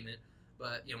blanket statement,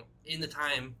 but in the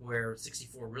time where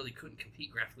 64 really couldn't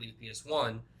compete graphically with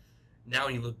PS1, now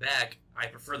when you look back, I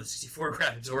prefer the 64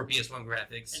 graphics over PS1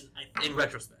 graphics in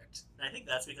retrospect. And I think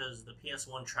that's because the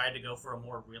PS1 tried to go for a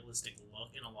more realistic look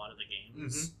in a lot of the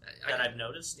games I've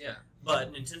noticed. Yeah.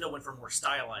 But Nintendo went for a more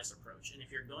stylized approach. And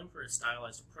if you're going for a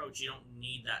stylized approach, you don't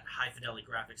need that high fidelity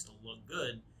graphics to look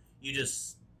good. You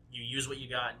use what you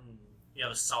got and you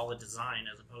have a solid design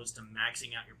as opposed to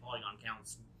maxing out your polygon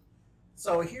counts.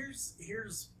 So here's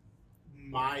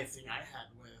my thing I had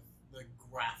with the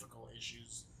graphical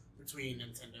issues between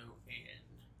Nintendo and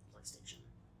PlayStation.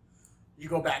 You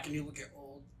go back and you look at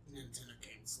old Nintendo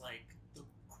games, like the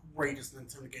greatest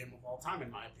Nintendo game of all time, in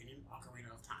my opinion,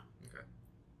 Ocarina of Time. Okay.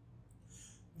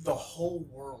 The whole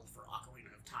world for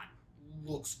Ocarina of Time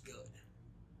looks good.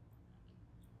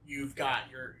 You've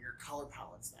got your color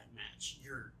palettes that match.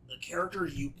 The character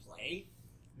you play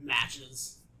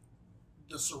matches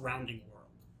the surrounding world.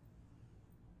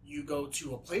 You go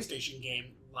to a PlayStation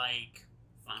game like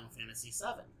Final Fantasy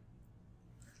VII.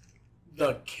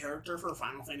 The character for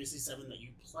Final Fantasy VII that you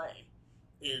play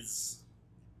is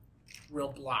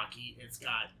real blocky. It's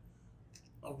got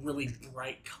a really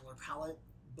bright color palette,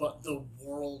 but the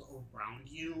world around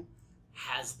you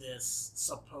has this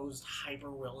supposed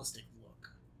hyper-realistic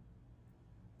look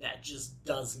that just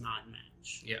does not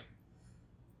match. Yeah.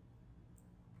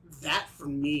 That, for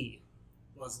me,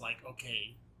 was like,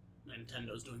 okay,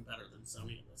 Nintendo's doing better than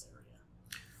Sony in this area.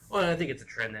 Well, and I think it's a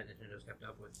trend that Nintendo's kept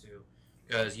up with, too.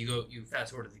 Because you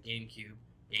fast forward to the GameCube.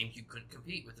 GameCube couldn't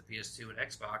compete with the PS2 and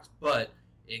Xbox, but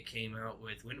it came out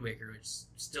with Wind Waker, which is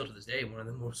still to this day one of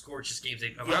the most gorgeous games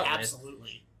they've come out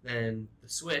absolutely. with. And the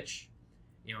Switch,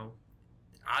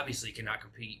 obviously cannot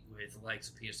compete with the likes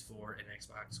of PS4 and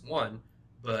Xbox One,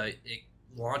 but it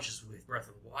launches with Breath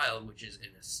of the Wild, which is an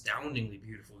astoundingly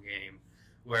beautiful game,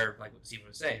 where, like what Steven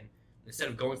was saying, instead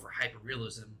of going for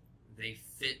hyper-realism, they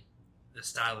fit the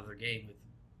style of their game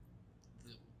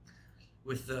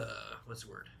with the what's the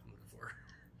word I'm looking for?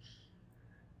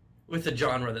 With the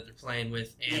genre that they're playing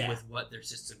with and with what their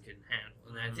system can handle.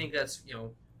 And I think that's,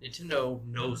 Nintendo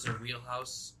knows their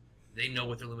wheelhouse. They know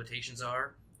what their limitations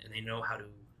are, and they know how to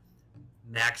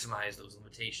maximize those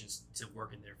limitations to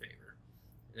work in their favor.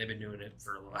 And they've been doing it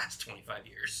for the last 25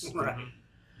 years.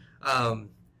 Right.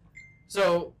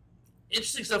 So,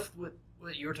 interesting stuff with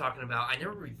what you were talking about. I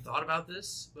never really thought about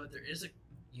this, but there is a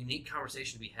unique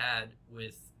conversation to be had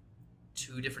with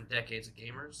two different decades of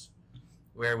gamers,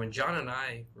 where when John and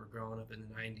I were growing up in the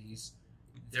 90s,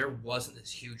 there wasn't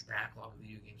this huge backlog of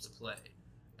video games to play.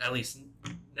 At least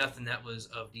nothing that was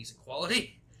of decent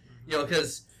quality.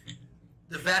 Because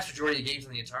the vast majority of games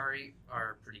on the Atari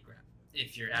are pretty crap.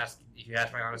 If you ask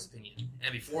my honest opinion.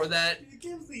 And before that, the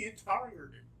games the Atari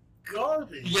are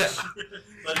garbage. Yeah.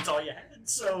 But it's all you had,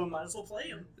 so might as well play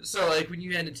them. So, like, when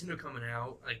you had Nintendo coming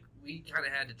out, like, we kind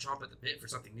of had to chomp at the bit for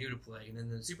something new to play. And then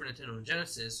the Super Nintendo and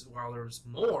Genesis, while there was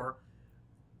more,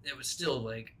 it was still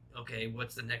like, okay,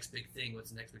 what's the next big thing? What's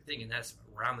the next big thing? And that's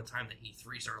around the time that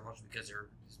E3 started launching, because there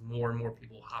was more and more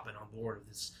people hopping on board of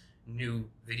this new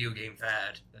video game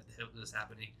fad that was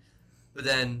happening. But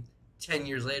then 10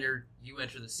 years later, you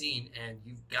enter the scene and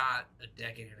you've got a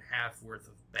decade and a half worth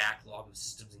of backlog of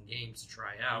systems and games to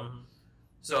try out.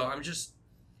 So I'm just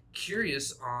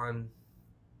curious on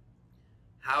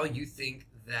how you think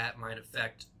that might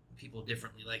affect people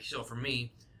differently. Like, so for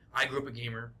me, I grew up a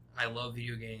gamer. I love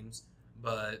video games,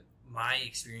 but my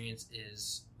experience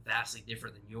is vastly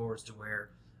different than yours, to where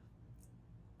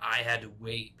I had to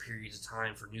wait periods of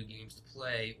time for new games to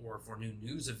play or for new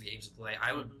news of games to play.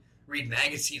 I would read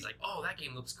magazines like, oh, that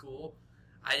game looks cool.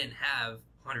 I didn't have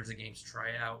hundreds of games to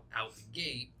try out the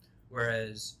gate,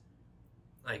 whereas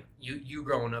like you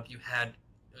growing up, you had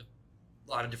a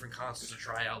lot of different consoles to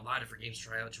try out, a lot of different games to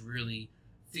try out to really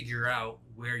figure out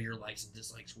where your likes and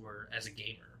dislikes were as a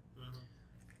gamer.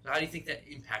 So how do you think that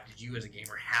impacted you as a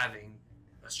gamer, having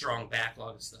a strong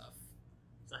backlog of stuff?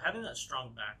 So having that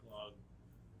strong backlog,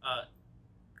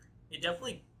 it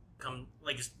definitely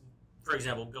for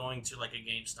example, going to like a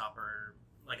GameStop or,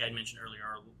 like I mentioned earlier,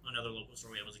 or another local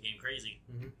store we have was a Game Crazy.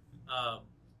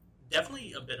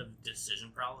 Definitely a bit of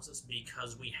decision paralysis,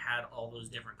 because we had all those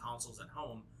different consoles at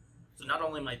home. So not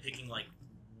only am I picking like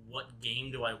what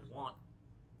game do I want,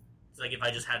 it's like if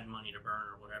I just had money to burn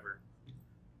or whatever,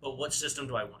 but what system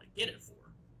do I want to get it for?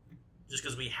 Just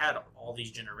because we had all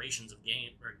these generations of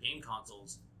game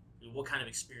consoles, what kind of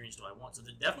experience do I want? So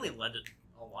that definitely led to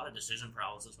a lot of decision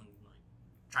paralysis when like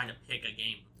trying to pick a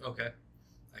game. Okay,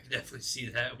 I can definitely see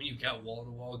that when you've got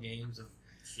wall-to-wall games of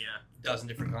a dozen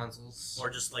different consoles, or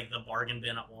just like the bargain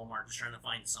bin at Walmart, just trying to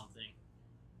find something.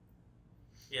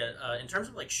 In terms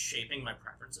of like shaping my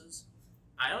preferences,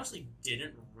 I honestly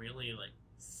didn't really like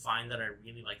find that I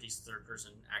really like these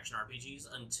third-person action RPGs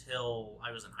until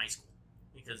I was in high school,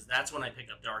 because that's when I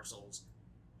picked up Dark Souls.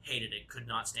 Hated it, could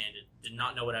not stand it, did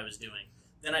not know what I was doing.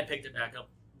 Then I picked it back up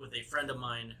with a friend of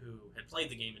mine who had played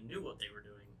the game and knew what they were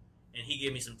doing, and he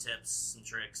gave me some tips, some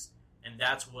tricks, and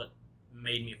that's what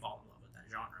made me fall in love with that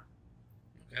genre.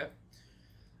 Okay.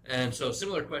 And so,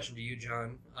 similar question to you,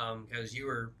 John, because you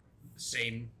were the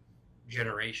same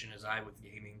generation as I with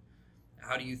gaming.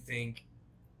 How do you think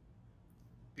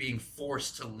being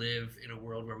forced to live in a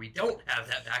world where we don't have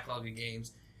that backlog of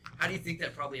games, how do you think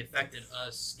that probably affected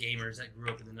us gamers that grew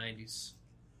up in the 90s?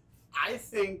 I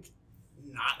think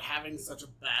not having such a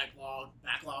backlog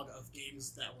of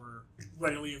games that were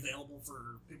readily available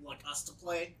for people like us to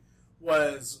play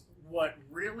was what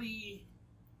really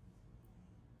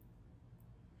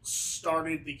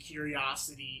started the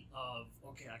curiosity of,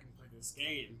 okay, I can play this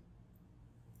game.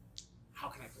 How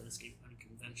can I play this game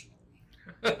unconventionally?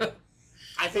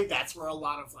 I think that's where a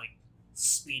lot of like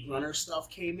speedrunner stuff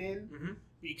came in,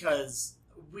 because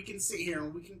we can sit here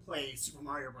and we can play Super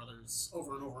Mario Brothers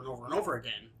over and over and over and over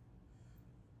again.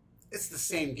 It's the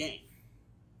same game.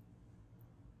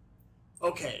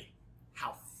 Okay,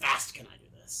 how fast can I do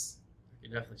this? I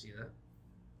can definitely see that.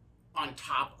 On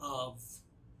top of,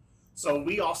 so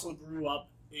we also grew up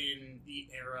in the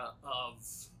era of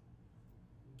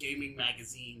gaming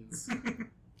magazines.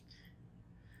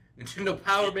 Nintendo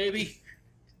Power, baby.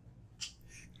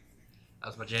 That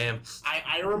was my jam.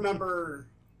 I remember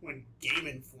when Game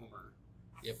Informer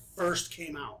first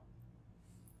came out.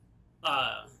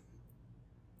 I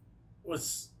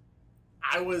was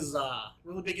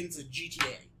really big into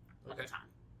GTA at the time.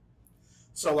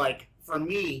 So like for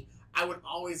me, I would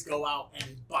always go out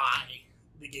and buy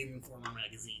the Game Informer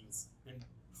magazines and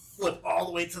flip all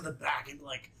the way to the back and be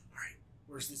like, all right,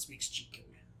 where's this week's cheat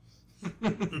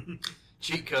code?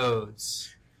 Cheat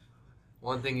codes.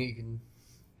 One thing you can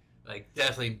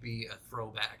definitely be a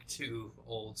throwback to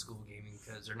old school gaming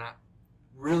because they're not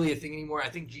really a thing anymore. I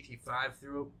think GT5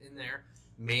 threw in there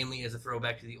mainly as a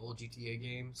throwback to the old GTA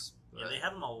games. Yeah, they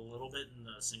have them a little bit in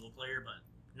the single player, but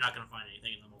you're not going to find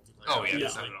anything in the multiplayer. Oh yeah,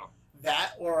 not at all.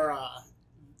 That or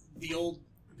the old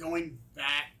going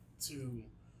back to,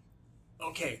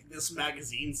 okay, this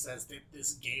magazine says that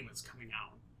this game is coming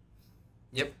out.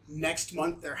 Yep. Next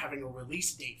month they're having a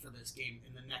release date for this game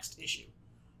in the next issue.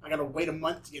 I gotta wait a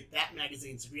month to get that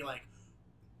magazine to be like,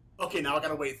 okay, now I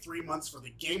gotta wait 3 months for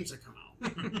the game to come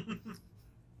out.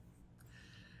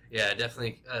 Yeah,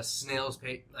 definitely. Snail's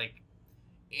pace,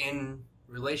 in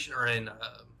relation or in,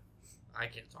 I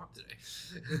can't talk today.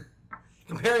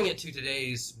 Comparing it to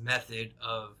today's method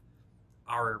of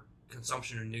our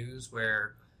consumption of news,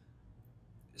 where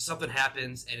something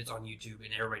happens and it's on YouTube and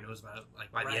everybody knows about it,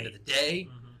 by the end of the day,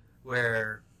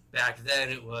 where back then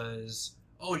it was,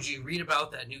 oh, did you read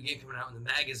about that new game coming out in the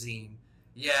magazine?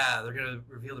 Yeah, they're going to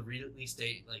reveal the release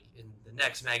date, in the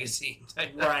next magazine.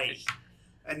 Right.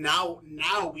 And now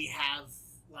we have,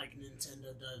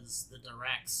 Nintendo does the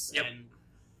Directs, and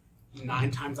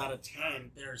 9 times out of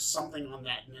 10, there's something on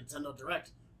that Nintendo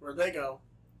Direct where they go,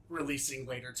 releasing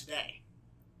later today.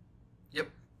 Yep.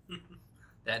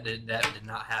 That did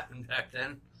not happen back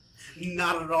then.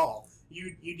 Not at all.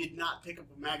 You did not pick up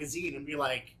a magazine and be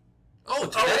like, oh,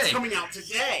 today. Oh, it's coming out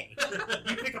today.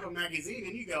 You pick up a magazine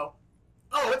and you go,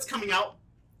 oh, it's coming out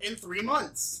in 3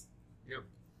 months. Yep.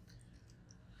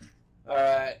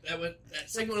 Alright, that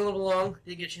segment went a little long.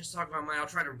 Didn't get a chance to talk about mine. I'll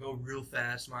try to go real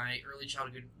fast. My early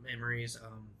childhood memories.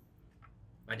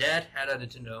 My dad had a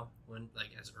Nintendo when,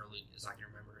 as early as I can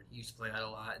remember. He used to play that a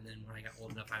lot, and then when I got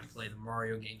old enough, I'd play the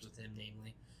Mario games with him,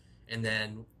 namely. And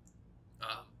then,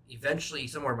 eventually,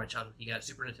 somewhere in my childhood, he got a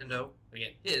Super Nintendo.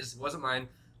 Again, his, it wasn't mine,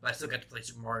 but I still got to play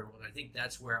Super Mario World. I think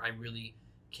that's where I really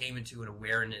came into an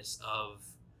awareness of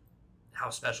how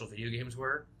special video games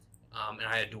were. And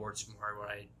I adored Super Mario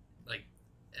World. I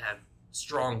have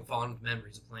strong, fond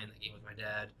memories of playing that game with my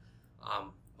dad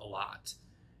a lot.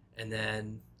 And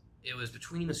then it was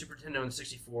between the Super Nintendo and the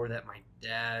 64 that my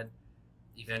dad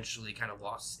eventually kind of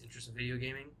lost his interest in video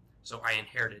gaming. So I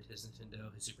inherited his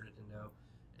Nintendo, his Super Nintendo,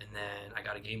 and then I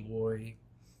got a Game Boy,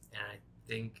 and I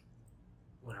think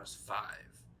when I was 5,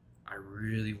 I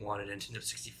really wanted a Nintendo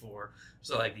 64.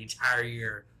 So the entire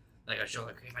year, I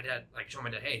showed my dad,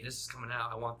 hey, this is coming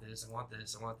out. I want this. I want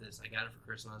this. I want this. I got it for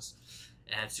Christmas.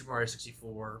 And Super Mario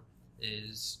 64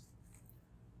 is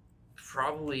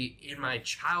probably in my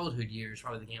childhood years,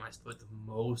 probably the game I put the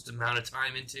most amount of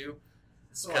time into.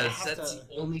 Because that's the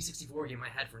only 64 game I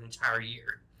had for an entire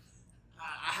year.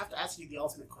 I have to ask you the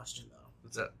ultimate question, though.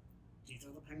 What's up? Do you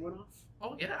throw the penguin off?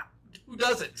 Oh, yeah. Who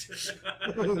doesn't?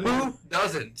 Who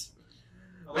doesn't?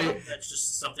 That's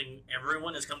just something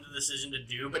everyone has come to the decision to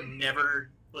do, but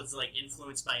never was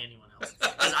influenced by anyone else.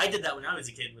 Because I did that when I was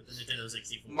a kid with the Nintendo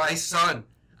 64. My son,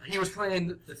 he was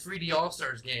playing the 3D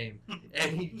All-Stars game,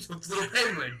 and he took the little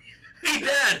penguin. Hey,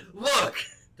 Dad, look!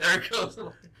 There it goes.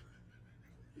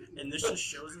 And this just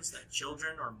shows us that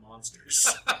children are monsters.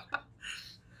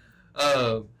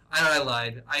 I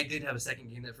lied. I did have a second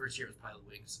game that first year. It was Pilot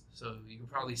Wings. So you can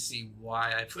probably see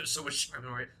why I put so much time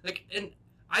into it. And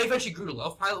I eventually grew to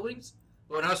love Pilot Wings.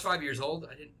 But when I was 5 years old,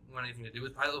 I didn't want anything to do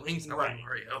with Pilot Wings. And I wanted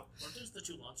Mario. Weren't those the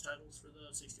 2 launch titles for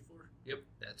the 64? Yep,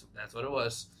 that's what it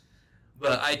was.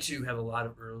 But I, too, have a lot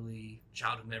of early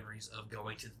childhood memories of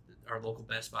going to our local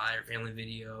Best Buy or Family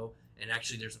Video. And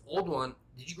actually, there's an old one.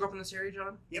 Did you grow up in this area,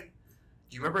 John? Yep.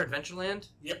 Do you remember Adventureland?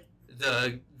 Yep.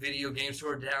 The video game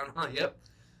store down? Yep.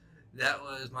 That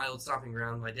was my old stomping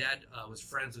ground. My dad was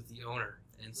friends with the owner.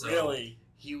 And so really?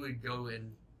 He would go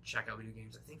and check out video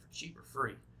games, I think, for cheap or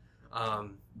free.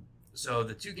 So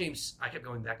the 2 games I kept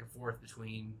going back and forth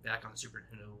between back on the Super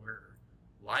Nintendo were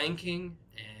Lion King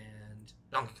and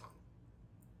Donkey Kong.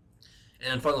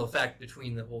 And fun little fact,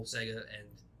 between the whole Sega and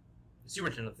the Super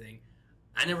Nintendo thing,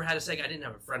 I never had a Sega. I didn't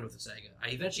have a friend with a Sega. I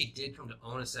eventually did come to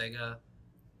own a Sega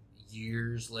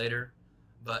years later,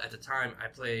 but at the time I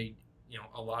played,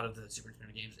 a lot of the Super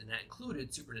Nintendo games, and that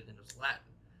included Super Nintendo's Aladdin.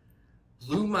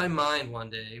 Blew my mind one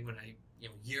day when I,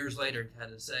 years later had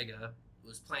a Sega,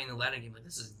 was playing the Aladdin game. Like,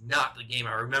 this is not the game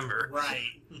I remember.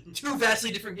 Right. Two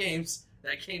vastly different games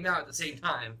that came out at the same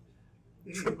time.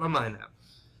 Tripped my mind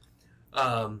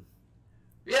out.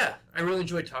 Yeah, I really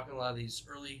enjoyed talking a lot of these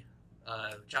early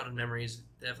childhood memories.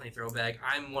 Definitely throwback.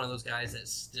 I'm one of those guys that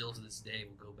still to this day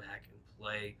will go back and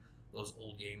play those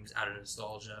old games out of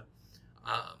nostalgia.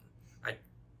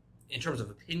 In terms of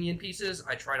opinion pieces,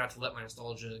 I try not to let my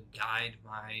nostalgia guide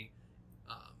my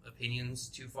opinions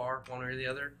too far, one way or the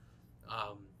other.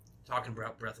 Talking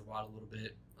about Breath of the Wild a little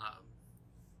bit,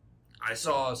 I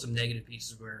saw some negative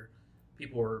pieces where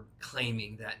people were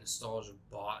claiming that nostalgia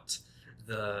bought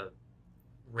the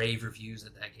rave reviews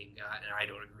that game got, and I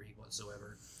don't agree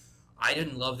whatsoever. I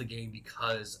didn't love the game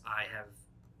because I have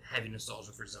heavy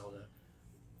nostalgia for Zelda.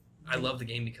 I love the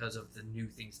game because of the new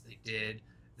things that they did,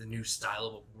 the new style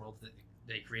of a world that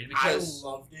they created. Because I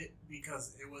loved it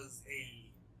because it was a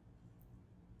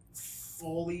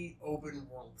fully open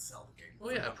world Zelda game.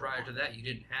 Well, yeah, prior to that, you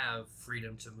didn't have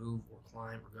freedom to move or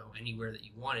climb or go anywhere that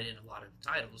you wanted in a lot of the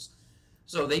titles.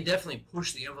 So they definitely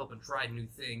pushed the envelope and tried new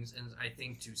things, and I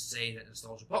think to say that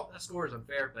nostalgia, that score is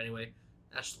unfair, but anyway,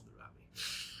 that's just a little bit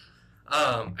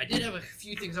about me. I did have a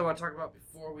few things I want to talk about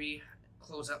before we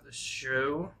close out the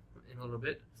show in a little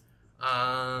bit.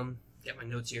 Got my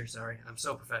notes here, sorry. I'm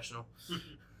so professional.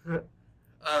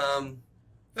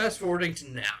 Fast forwarding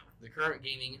to now, the current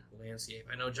gaming landscape.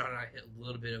 I know John and I hit a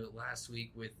little bit of it last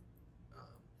week with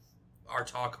our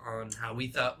talk on how we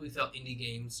felt indie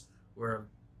games were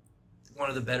one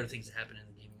of the better things that happened in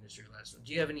the gaming industry last week.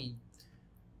 Do you have any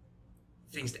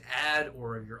things to add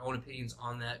or your own opinions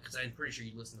on that? Because I'm pretty sure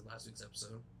you listened to last week's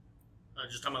episode.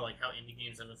 Just talking about like how indie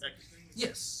games have affected things?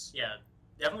 Yes. Yeah,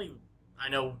 definitely. I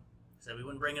know said we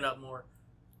wouldn't bring it up more,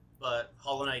 but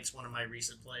Hollow Knight's one of my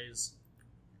recent plays,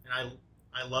 and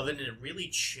I love it, and it really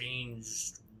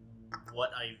changed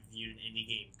what I viewed an indie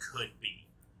game could be.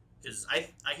 Because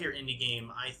I hear indie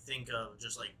game, I think of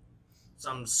just like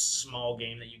some small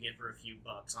game that you get for a few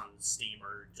bucks on Steam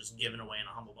or just given away in a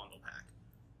Humble Bundle pack.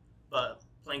 But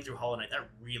playing through Hollow Knight, that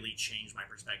really changed my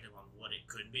perspective on what it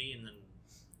could be, and then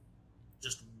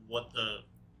just what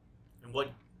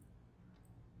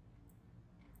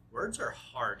words are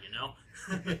hard,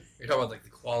 You're talking about like the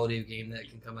quality of game that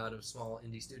can come out of small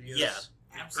indie studios? Yeah,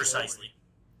 Absolutely. precisely.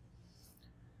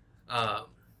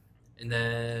 And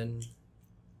then,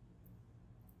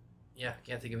 I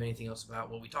can't think of anything else about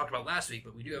what we talked about last week,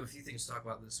 but we do have a few things to talk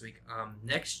about this week.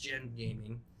 Next gen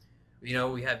gaming. We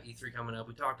have E3 coming up.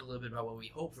 We talked a little bit about what we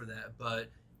hope for that, but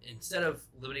instead of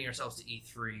limiting ourselves to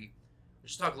E3,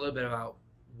 let's talk a little bit about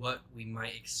what we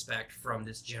might expect from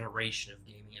this generation of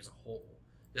gaming as a whole.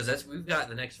 Because we've got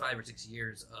the next 5 or 6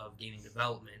 years of gaming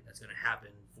development that's going to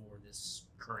happen for this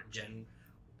current gen.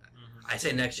 Mm-hmm. I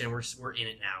say next gen, we're in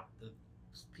it now. The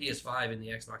PS5 and the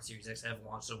Xbox Series X have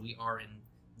launched, so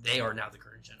they are now the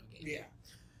current gen of gaming. Yeah.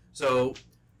 So,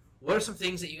 what are some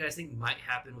things that you guys think might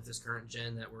happen with this current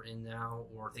gen that we're in now,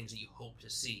 or things that you hope to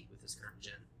see with this current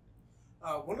gen?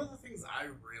 One of the things I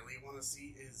really want to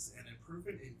see is an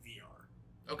improvement in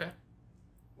VR. Okay.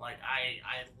 Like, I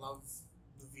love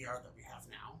the VR that we have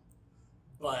now,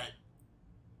 but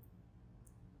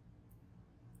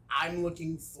I'm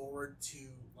looking forward to,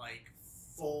 like,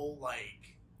 full,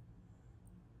 like,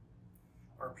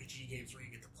 RPG games where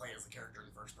you get to play as a character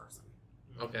in first person.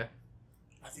 Okay.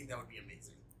 I think that would be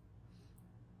amazing.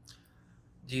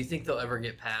 Do you think they'll ever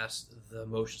get past the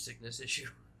motion sickness issue?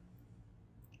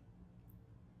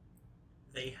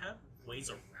 They have ways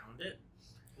around it.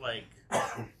 Like,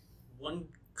 one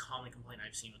common complaint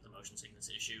I've seen with the motion sickness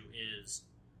issue is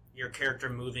your character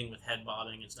moving with head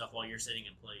bobbing and stuff while you're sitting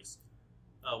in place.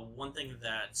 One thing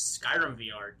that Skyrim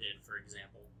VR did, for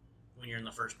example, when you're in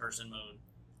the first person mode,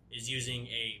 is using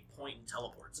a point and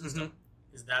teleport system.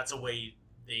 Because that's a way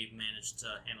they've managed to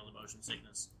handle the motion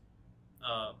sickness.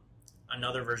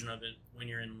 Another version of it, when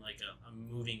you're in like a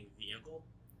moving vehicle,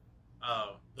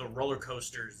 the roller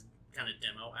coasters kind of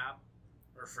demo app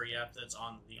or free app that's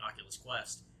on the Oculus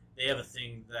Quest, they have a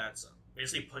thing that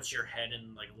basically puts your head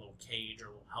in like a little cage or a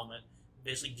little helmet.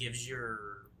 Basically gives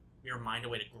your mind a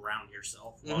way to ground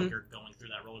yourself while you're going through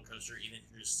that roller coaster, even if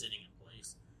you're just sitting in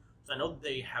place. So I know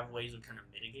they have ways of kind of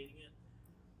mitigating it.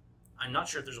 I'm not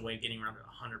sure if there's a way of getting around it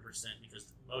 100%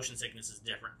 because motion sickness is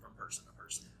different from person to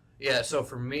person. Yeah, so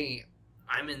for me,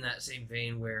 I'm in that same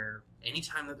vein where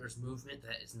anytime that there's movement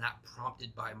that is not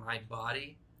prompted by my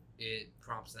body, it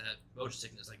prompts that motion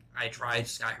sickness. Like, I tried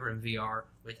Skyrim VR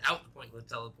without the point-click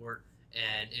teleport,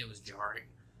 and it was jarring.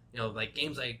 Like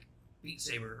games like Beat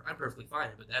Saber, I'm perfectly fine,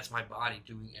 but that's my body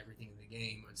doing everything in the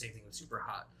game. And same thing with Super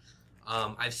Hot.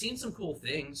 I've seen some cool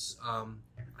things.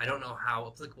 I don't know how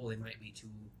applicable they might be to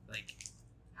like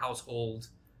household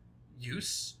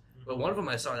use, but one of them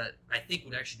I saw that I think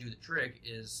would actually do the trick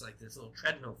is like this little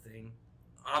treadmill thing.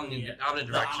 Omnidirectional.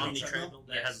 The Omni treadmill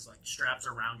that has like straps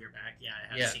around your back. Yeah,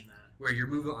 I have seen that. Where your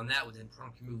movement on that would then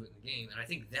prompt your movement in the game, and I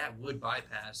think that would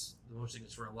bypass the motion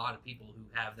sickness for a lot of people who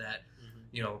have that.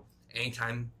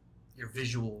 Anytime your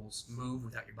visuals move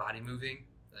without your body moving,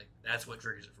 like that's what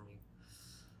triggers it for me.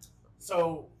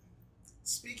 So,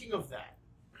 speaking of that,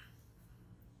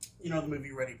 the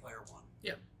movie Ready Player One.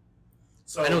 Yeah.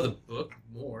 So I know the book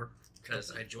more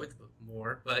because I enjoyed the book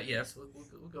more, but yes, we'll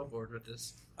go forward with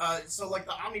this. So like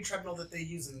the Omni treadmill that they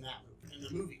use in the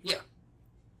movie,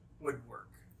 would work.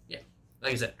 Yeah,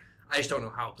 like I said, I just don't know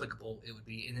how applicable it would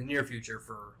be in the near future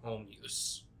for home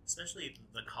use. Especially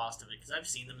the cost of it, because I've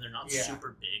seen them; they're not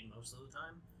super big most of the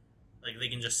time. Like they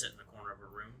can just sit in the corner of a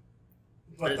room.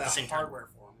 But the hardware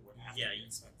for them would have to be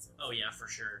expensive. Oh yeah, for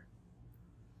sure.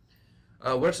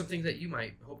 What are some things that you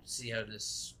might hope to see out of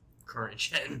this current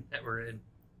gen that we're in?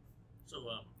 So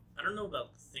I don't know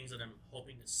about things that I'm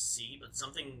hoping to see, but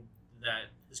something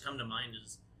that has come to mind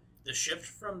is the shift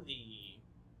from the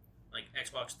like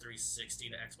Xbox 360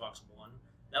 to Xbox One.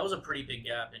 That was a pretty big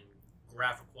gap in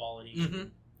graphic quality. Mm-hmm.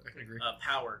 I can agree.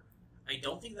 Power. I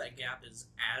don't think that gap is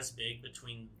as big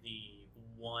between the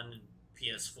One and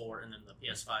PS4 and then the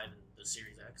PS5 and the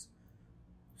Series X.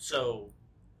 So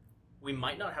we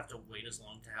might not have to wait as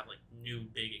long to have like new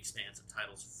big expansive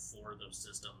titles for those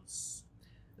systems.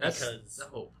 That's the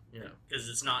hope. Yeah. Because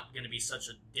it's not going to be such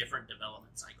a different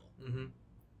development cycle. Mm-hmm.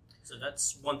 So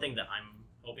that's one thing that I'm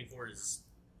hoping for is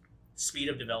speed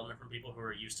of development from people who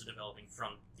are used to developing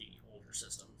from the older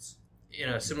systems. In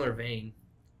a similar vein,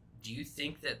 do you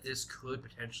think that this could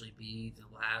potentially be the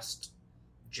last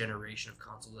generation of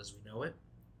console as we know it?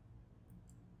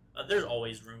 There's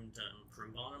always room to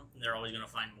improve on them. They're always going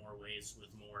to find more ways with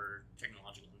more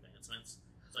technological advancements.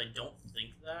 So I don't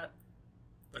think that.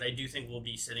 But I do think we'll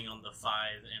be sitting on the 5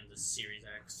 and the Series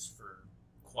X for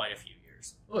quite a few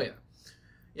years. Oh, yeah.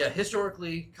 Yeah,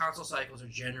 historically, console cycles are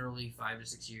generally 5 to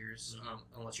 6 years,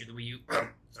 unless you're the Wii U.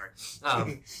 Sorry.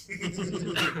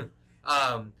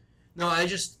 No,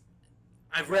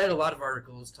 I've read a lot of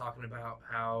articles talking about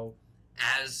how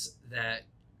as that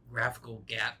graphical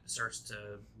gap starts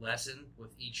to lessen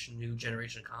with each new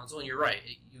generation of console, and you're right,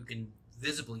 you can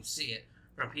visibly see it.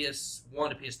 From PS1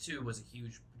 to PS2 was a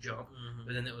huge jump,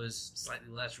 but then it was slightly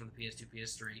less from the PS2,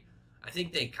 PS3. I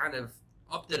think they kind of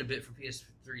upped it a bit from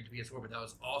PS3 to PS4, but that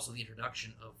was also the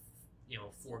introduction of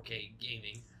 4K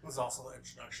gaming. It was also the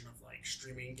introduction of like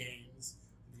streaming games,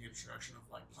 the introduction of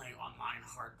like playing online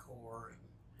hardcore.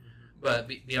 But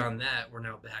beyond that, we're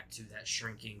now back to that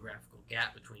shrinking graphical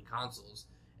gap between consoles.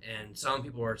 And some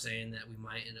people are saying that we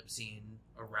might end up seeing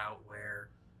a route where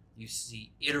you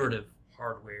see iterative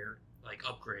hardware like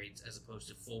upgrades as opposed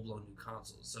to full-blown new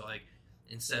consoles. So like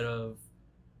instead of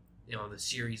the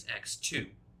Series X2,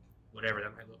 whatever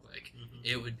that might look like,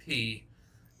 it would be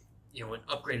an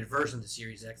upgraded version of the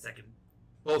Series X that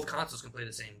both consoles can play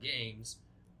the same games,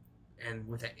 and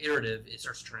with that iterative, it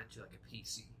starts to turn into like a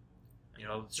PC.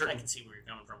 I can see where you're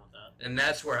coming from with that. And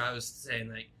that's where I was saying,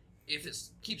 like, if it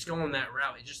keeps going that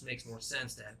route, it just makes more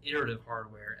sense to have iterative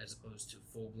hardware as opposed to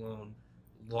full-blown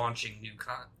launching new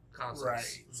consoles.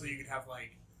 Right. So you could have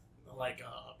like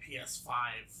a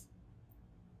PS5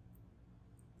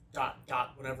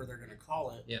 dot whatever they're going to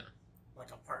call it. Yeah.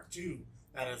 Like a part 2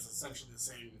 that is essentially the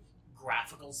same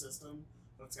graphical system,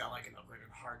 but it's got like an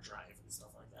upgraded hard drive and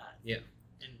stuff like that. Yeah.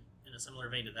 And in a similar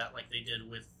vein to that, like they did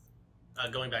with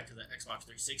going back to the Xbox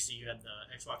 360, you had the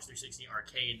Xbox 360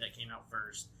 Arcade that came out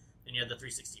first, then you had the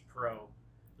 360 Pro,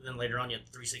 but then later on you had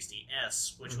the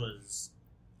 360S, which was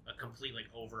a complete like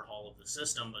overhaul of the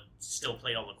system, but still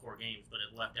played all the core games, but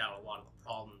it left out a lot of the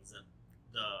problems that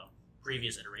the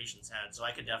previous iterations had. So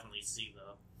I could definitely see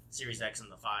the Series X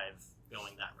and the 5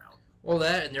 going that route. Well,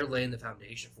 that, and they're laying the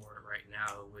foundation for it right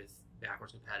now with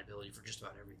backwards compatibility for just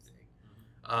about everything.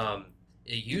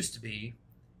 It used to be,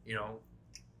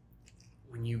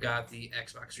 when you got the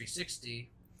Xbox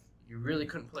 360, you really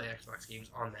couldn't play Xbox games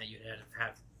on that. You had to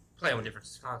have play on different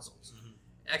consoles.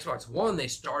 Xbox One, they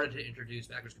started to introduce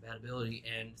backwards compatibility,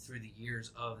 and through the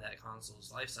years of that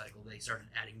console's life cycle, they started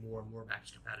adding more and more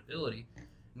backwards compatibility.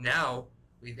 Now,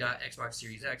 we've got Xbox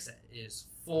Series X that is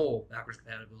full backwards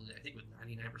compatibility, I think with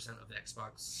 99% of the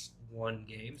Xbox One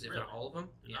games, if not all of them.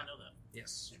 Did not know that.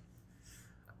 Yes.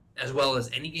 as well as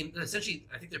any game. Essentially,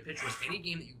 I think their pitch was any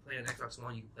game that you can play on Xbox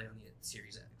One, you can play on the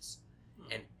Series X.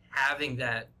 And having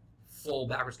that full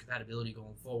backwards compatibility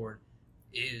going forward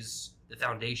is the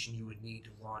foundation you would need to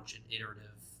launch an iterative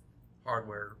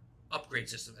hardware upgrade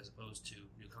system as opposed to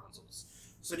new consoles.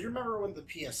 So do you remember when the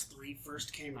PS3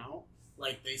 first came out?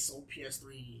 Like, they sold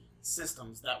PS3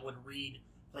 systems that would read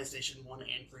PlayStation 1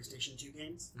 and PlayStation 2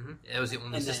 games? Mm-hmm. It was the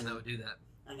only system that would do that.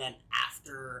 And then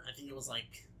after, I think it was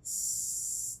like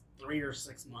 3 or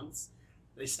 6 months,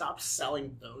 they stopped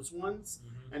selling those ones,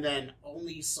 and then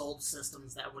only sold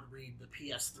systems that would read the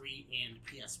PS3 and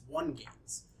PS1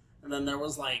 games. And then there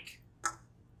was like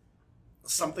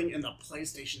something in the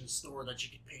PlayStation Store that you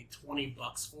could pay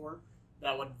 $20 for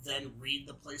that would then read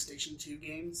the PlayStation 2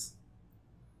 games.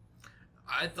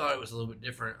 I thought it was a little bit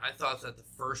different. I thought that the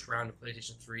first round of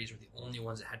PlayStation 3s were the only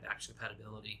ones that had backwards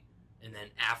compatibility, and then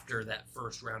after that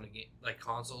first round of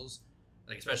consoles,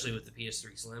 like especially with the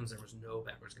PS3 Slims, there was no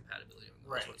backwards compatibility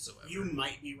on those whatsoever. You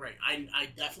might be right. I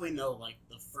definitely know, like,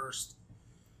 the first,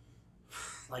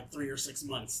 like, 3 or 6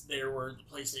 months, there were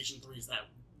the PlayStation 3s that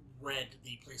read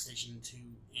the PlayStation 2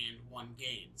 and 1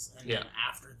 games. And then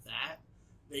after that,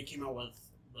 they came out with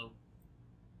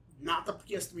not the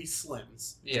PS3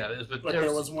 Slims. Yeah, but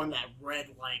there was one that read,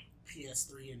 like,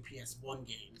 PS3 and PS1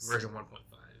 games. Version 1.5.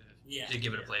 Yeah. To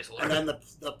give it a placeholder. And then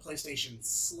the PlayStation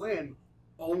Slim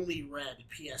only read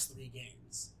PS3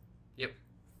 games. Yep.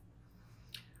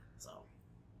 So.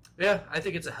 Yeah, I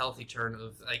think it's a healthy turn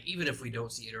of, like, even if we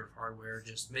don't see iterative hardware,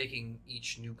 just making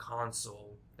each new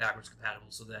console backwards compatible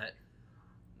so that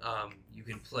you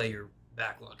can play your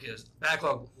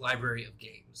backlog library of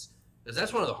games. Because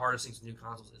that's one of the hardest things with new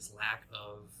consoles is lack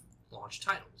of launch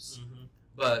titles. Mm-hmm.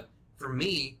 But for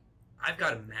me, I've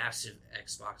got a massive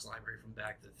Xbox library from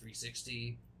back to the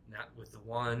 360, not with the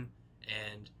One,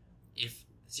 and if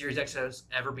Series X has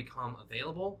ever become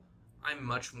available, I'm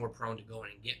much more prone to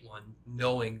going and get one,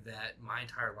 knowing that my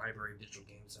entire library of digital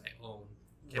games that I own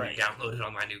can be downloaded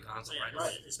on my new console right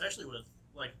away. Especially with,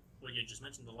 like, what you just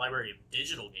mentioned, the library of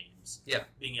digital games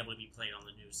being able to be played on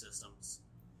the new systems.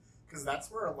 Because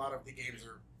that's where a lot of the games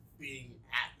are being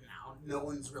at now. No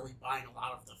one's really buying a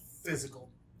lot of the physical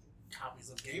copies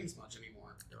of games much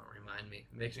anymore. Don't remind me.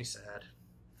 It makes me sad.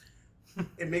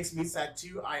 It makes me sad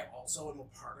too. I also am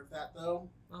a part of that, though.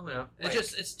 Oh yeah,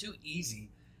 it's too easy.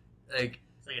 Like,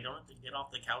 it's like I don't have to get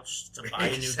off the couch to buy a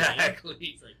new game. Exactly.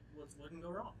 It's like, what can go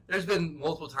wrong? There's been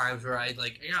multiple times where I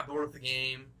got bored with the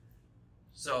game,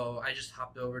 so I just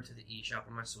hopped over to the eShop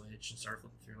on my Switch and started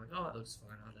flipping through. Like, oh, that looks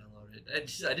fun. I'll download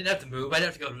it. I didn't have to move. I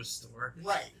didn't have to go to a store.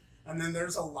 Right. And then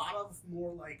there's a lot of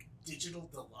more, like, digital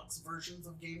deluxe versions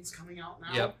of games coming out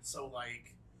now. Yep. So,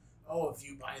 like, oh, if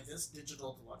you buy this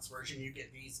digital deluxe version, you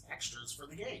get these extras for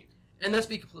the game. And let's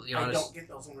be completely honest. I don't get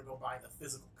those when I go buy the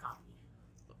physical copy.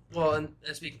 Well, and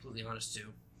let's be completely honest,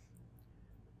 too.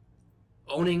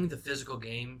 Owning the physical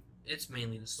game, it's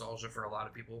mainly nostalgia for a lot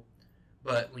of people.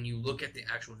 But when you look at the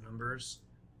actual numbers,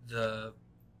 the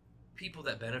people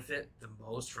that benefit the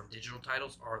most from digital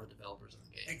titles are the developers of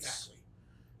the games. Exactly.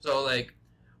 So, like,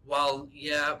 while,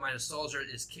 my nostalgia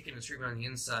is kicking and screaming on the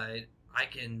inside, I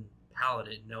can palate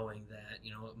it knowing that,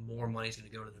 more money is going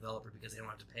to go to the developer because they don't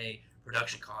have to pay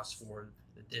production costs for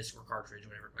the disc or cartridge,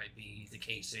 whatever it might be, the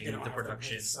casing, the production. They don't have to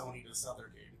pay Sony to sell their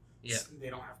game. Yeah. They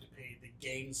don't have to pay the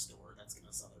game store that's going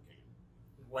to sell their game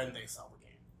when they sell the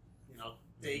game.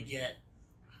 They get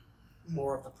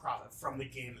more of the profit from the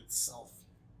game itself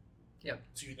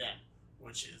to them,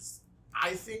 which is,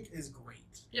 I think, is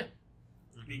great. Yeah.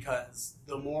 Because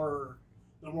the more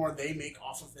they make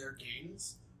off of their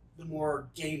games, the more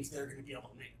games they're going to be able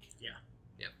to make. Yeah.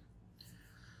 Yep.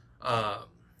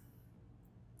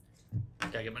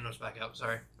 Gotta get my notes back out.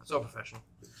 Sorry. So professional.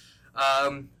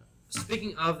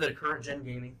 Speaking of the current gen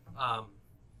gaming,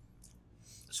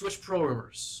 Switch Pro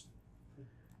rumors.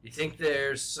 You think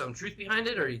there's some truth behind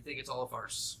it, or do you think it's all a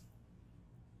farce?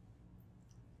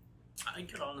 I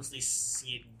could honestly see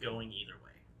it going either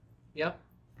way. Yeah.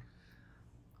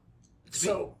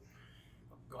 Go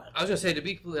ahead. I was going to say, to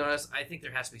be completely honest, I think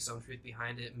there has to be some truth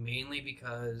behind it, mainly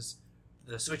because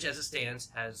the Switch as it stands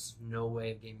has no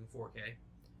way of gaming 4K.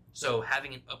 So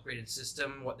having an upgraded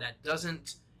system, what that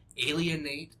doesn't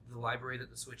alienate the library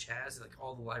that the Switch has, like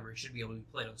all the library should be able to be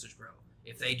played on Switch Pro.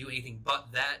 If they do anything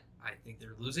but that, I think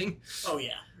they're losing. Oh,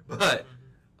 yeah. But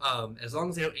as long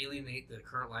as they don't alienate the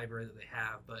current library that they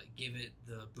have, but give it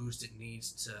the boost it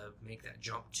needs to make that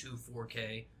jump to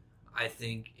 4K, I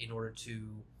think in order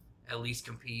to at least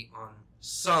compete on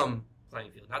some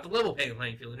playing field, not the level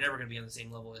playing field, they're never going to be on the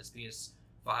same level as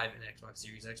PS5 and Xbox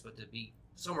Series X, but to be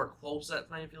somewhere close to that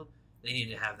playing field, they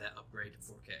need to have that upgrade to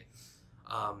 4K.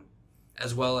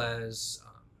 as well as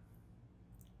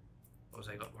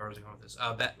where was I going with this?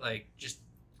 Like just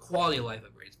quality of life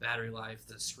upgrades, battery life,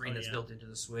 the screen that's built into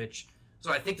the Switch.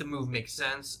 So I think the move makes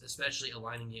sense, especially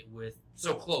aligning it with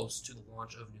so close to the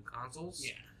launch of new consoles.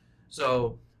 Yeah.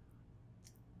 So,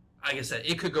 like I said,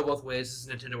 it could go both ways.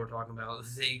 This is Nintendo we're talking about.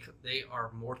 They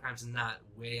are more times than not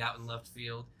way out in left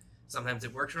field. Sometimes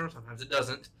it works for them, sometimes it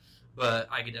doesn't. But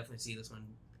I could definitely see this one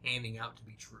panning out to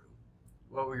be true.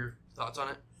 What were your thoughts on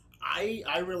it? I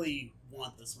really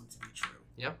want this one to be true.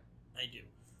 Yep. I do.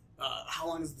 How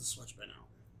long has the Switch been out?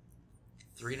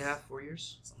 3.5, 4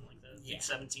 years? Something like that. Yeah.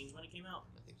 17 is when it came out.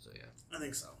 I think so, yeah. I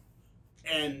think so.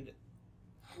 And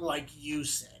like you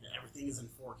said, everything is in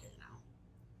 4K now.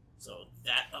 So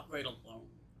that upgrade alone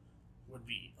would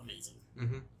be amazing.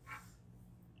 Mm-hmm.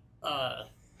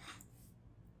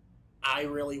 I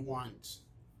really want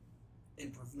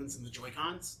improvements in the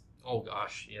Joy-Cons. Oh,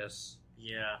 gosh, yes.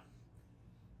 Yeah.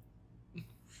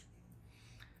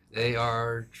 They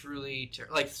are truly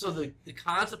so the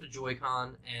concept of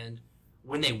Joy-Con, and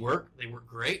when they work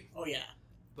great. Oh yeah.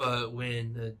 But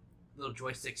when the little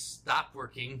joysticks stop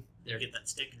working, You get that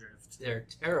stick drift. they're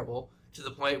terrible to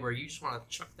the point where you just want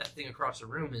to chuck that thing across the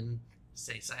room and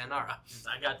say sayonara.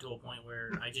 I got to a point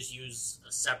where I just use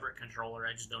a separate controller.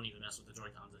 I just don't even mess with the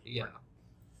Joy-Cons anymore. Yeah.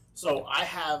 So I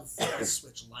have a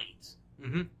Switch Lite.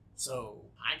 Mm-hmm. So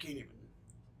I can't even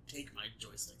take my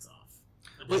joysticks off.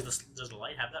 But does the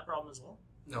light have that problem as well?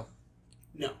 No.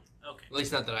 No. Okay. At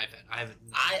least not that I've had. I haven't.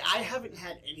 I haven't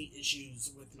had any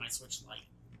issues with my Switch Lite.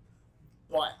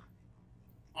 But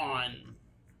on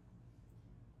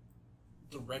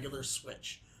the regular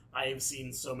Switch, I have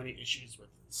seen so many issues with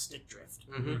stick drift.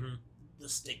 Mm-hmm. The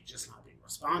stick just not being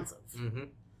responsive.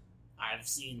 Mm-hmm. I've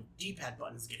seen D-pad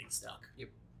buttons getting stuck. Yep.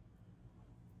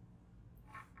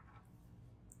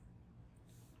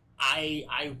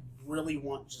 I really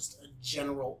want just a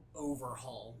general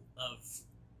overhaul of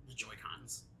the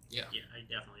Joy-Cons. Yeah. Yeah, I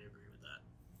definitely agree with that.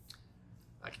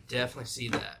 I can definitely see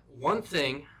that. One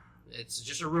thing, it's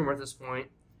just a rumor at this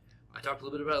point. I talked a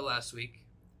little bit about it last week.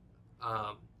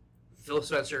 Phil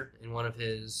Spencer, in one of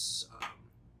his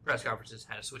press conferences,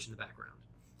 had a Switch in the background.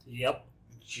 Yep.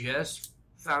 Just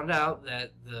found out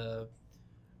that the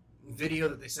video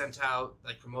that they sent out,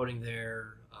 like promoting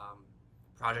their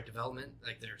project development,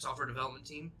 like their software development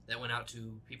team, that went out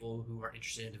to people who are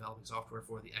interested in developing software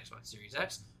for the Xbox Series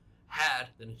X, had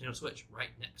the Nintendo Switch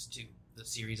right next to the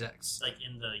Series X. Like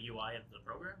in the UI of the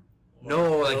program?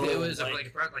 No, like No, it was like-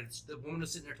 like the woman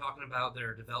was sitting there talking about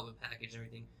their development package and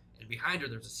everything, and behind her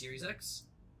there's a Series X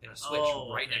and a Switch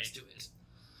right okay. next to it.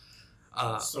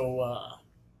 So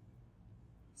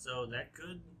that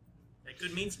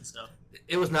could mean some stuff.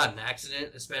 It was not an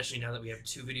accident, especially now that we have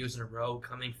 2 videos in a row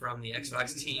coming from the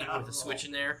Xbox team with a Switch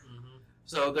in there. Mm-hmm.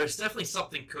 So there's definitely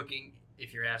something cooking,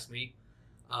 if you ask me.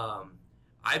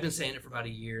 I've been saying it for about a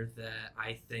year that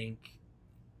I think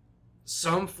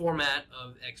some format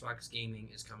of Xbox gaming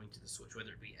is coming to the Switch, whether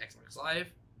it be Xbox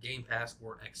Live, Game Pass,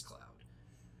 or xCloud.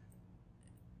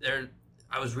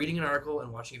 I was reading an article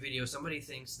and watching a video. Somebody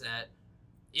thinks that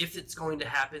if it's going to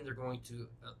happen, they're going to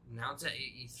announce at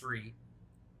E3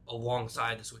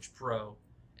 alongside the Switch Pro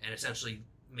and essentially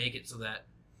make it so that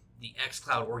the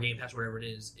xCloud or Game Pass, whatever it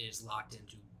is locked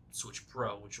into Switch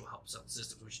Pro, which will help sell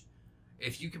systems. Which,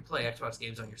 if you can play Xbox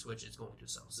games on your Switch, it's going to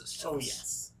sell systems. Oh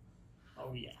yes.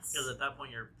 Oh yes. Because at that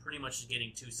point, you're pretty much just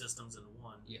getting 2 systems in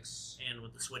one. Yes. And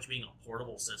with the Switch being a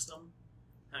portable system,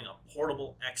 having a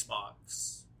portable Xbox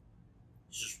is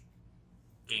just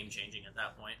game changing at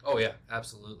that point. Oh yeah,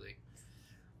 absolutely.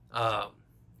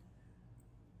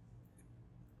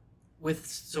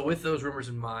 With those rumors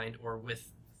in mind, or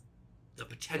with the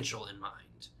potential in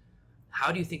mind,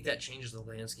 how do you think that changes the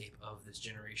landscape of this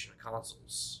generation of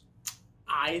consoles?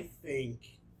 I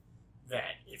think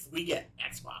that if we get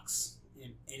Xbox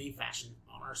in any fashion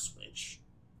on our Switch,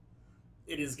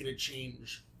 it is going to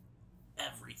change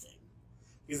everything.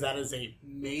 Because that is a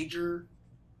major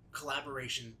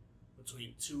collaboration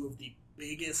between 2 of the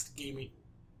biggest gaming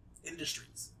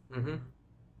industries. Mm-hmm.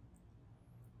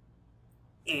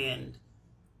 And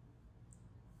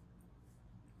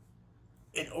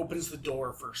it opens the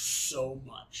door for so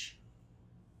much.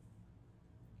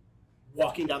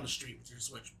 Walking down the street with your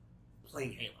Switch,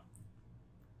 playing Halo.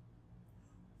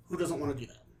 Who doesn't want to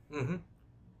do that? Mm-hmm.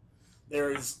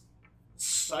 There is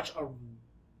such a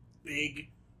big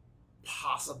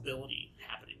possibility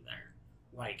happening there.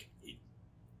 Like,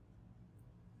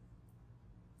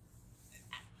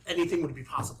 anything would be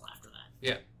possible after that.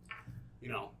 Yeah. You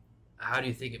know? How do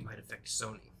you think it might affect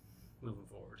Sony moving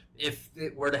forward, if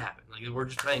it were to happen? Like, we're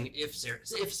just playing if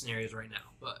scenarios right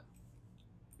now, but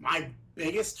My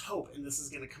biggest hope, and this is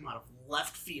going to come out of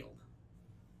left field,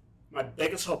 my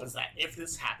biggest hope is that if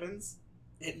this happens,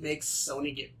 it makes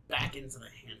Sony get back into the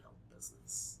handheld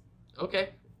business. Okay.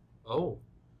 Oh.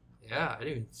 Yeah, I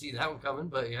didn't even see that one coming,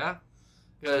 but yeah.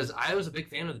 Because I was a big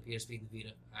fan of the PSP and the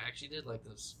Vita. I actually did like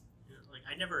those. Like,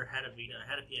 I never had a Vita. I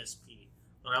had a PSP.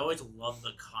 But I always loved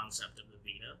the concept of the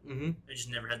Vita. Mm-hmm. I just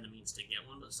never had the means to get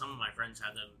one. But some of my friends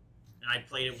had them. And I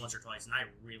played it once or twice. And I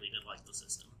really did like the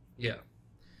system. Yeah.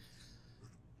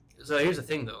 So here's the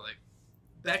thing, though. Like,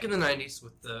 back in the 90s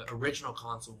with the original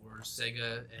console wars,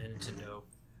 Sega and Nintendo,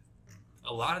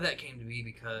 a lot of that came to be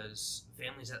because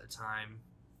families at the time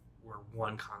were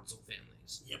one console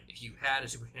families. Yep. If you had a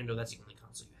Super Nintendo, that's the only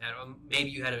console you had. Maybe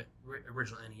you had an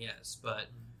original NES, but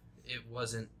it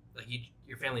wasn't like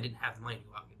your family didn't have the money to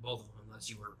go out and get both of them unless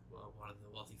you were one of the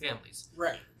wealthy families.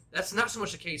 Right. That's not so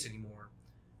much the case anymore,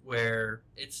 where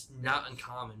it's not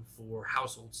uncommon for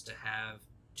households to have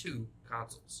two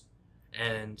consoles.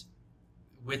 And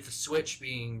with the Switch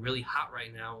being really hot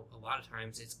right now, a lot of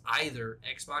times it's either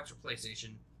Xbox or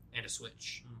PlayStation and a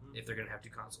Switch if they're going to have two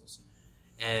consoles.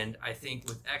 And I think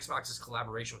with Xbox's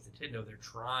collaboration with Nintendo, they're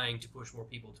trying to push more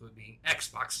people to it being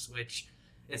Xbox Switch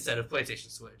instead of PlayStation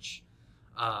Switch.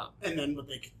 And then what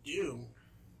they could do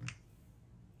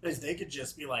is they could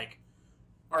just be like,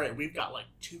 all right, we've got like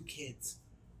 2 kids.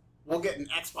 We'll get an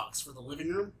Xbox for the living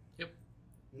room. Yep.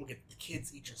 We'll get the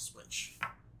kids each a Switch.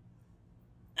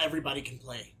 Everybody can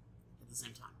play at the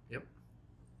same time. Yep.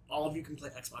 All of you can play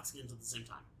Xbox games at the same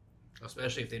time.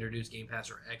 Especially if they introduce Game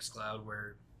Pass or xCloud,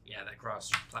 where, that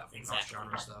cross-platform,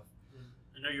 cross-genre stuff.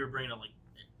 I know you were bringing up, like,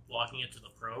 walking it to the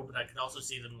Pro, but I could also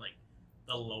see them, like,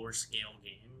 the lower scale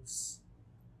games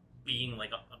being,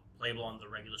 like, a playable on the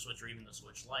regular Switch or even the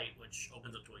Switch Lite, which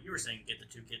opens up to what you were saying, get the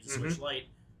 2 kids a Switch Lite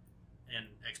and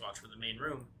Xbox for the main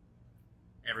room.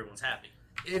 Everyone's happy.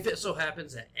 If it so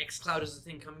happens that xCloud is the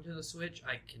thing coming to the Switch,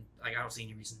 I don't see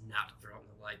any reason not to throw it in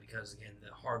the light because, again,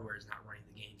 the hardware is not running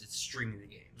the games. It's streaming the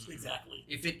games. Exactly.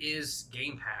 If it is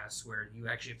Game Pass, where you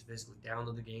actually have to physically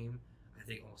download the game, I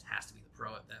think it almost has to be the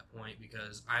Pro at that point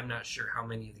because I'm not sure how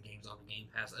many of the games on the Game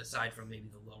Pass, aside from maybe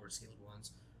the lower scaled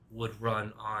ones, would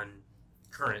run on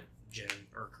current gen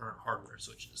or current hardware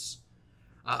Switches.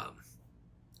 I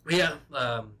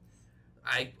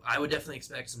would definitely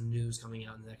expect some news coming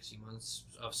out in the next few months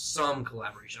of some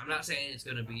collaboration. I'm not saying it's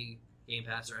going to be Game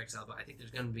Pass or XL, but I think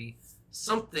there's going to be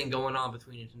something going on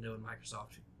between Nintendo and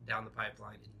Microsoft down the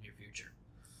pipeline in the near future.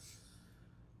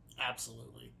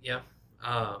 Absolutely. Yeah.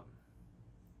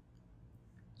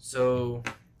 So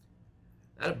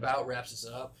that about wraps us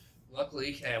up.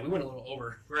 Luckily, we went a little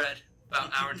over. We're at about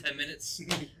an hour and 10 minutes.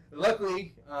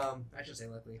 Luckily, I should say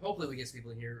luckily, hopefully we get some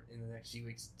people in here in the next few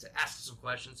weeks to ask some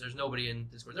questions. There's nobody in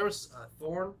Discord. There was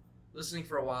Thorn listening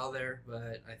for a while there,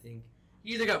 but I think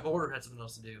he either got bored or had something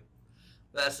else to do.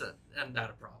 That's not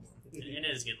a problem. And it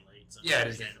is getting late. So yeah, it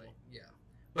is getting late. Yeah.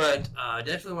 But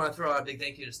definitely want to throw out a big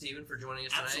thank you to Steven for joining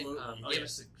us tonight. Absolutely. He gave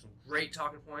us some great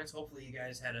talking points. Hopefully you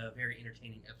guys had a very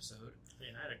entertaining episode.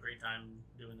 And I had a great time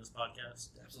doing this podcast.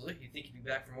 Absolutely. You think you'd be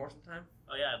back for more sometime?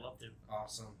 Oh, yeah, I'd love to.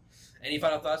 Awesome. Any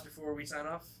final thoughts before we sign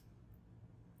off?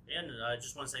 And I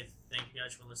just want to say thank you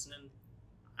guys for listening.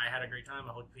 I had a great time.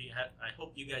 I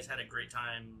hope you guys had a great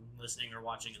time listening or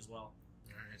watching as well.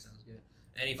 All right, sounds good.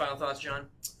 Any final thoughts, John?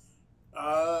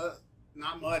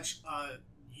 Not much.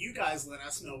 You guys let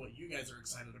us know what you guys are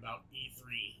excited about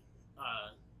E3.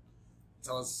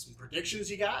 Tell us some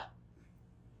predictions you got.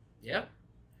 Yeah.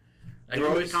 Leave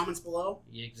them in the comments below.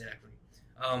 Yeah, exactly.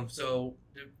 So,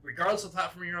 regardless of the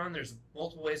platform you're on, there's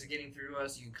multiple ways of getting through to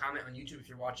us. You can comment on YouTube if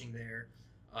you're watching there.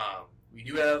 We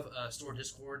do have a store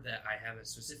Discord that I have a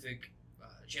specific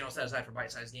channel set aside for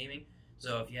Bite Size Gaming.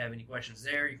 So if you have any questions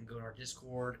there, you can go to our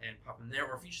Discord and pop them there.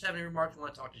 Or if you just have any remarks, you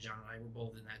want to talk to John and I, we're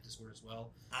both in that Discord as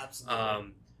well.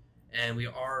 Absolutely. And we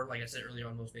are, like I said earlier,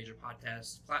 on most major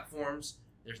podcast platforms.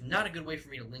 There's not a good way for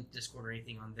me to link Discord or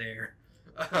anything on there.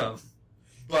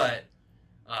 But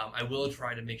I will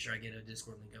try to make sure I get a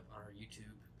Discord link up on our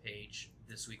YouTube page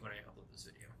this week when I upload this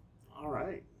video. All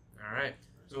right. All right.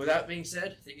 So with that being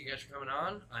said, thank you guys for coming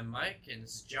on. I'm Mike, and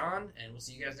this is John, and we'll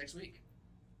see you guys next week.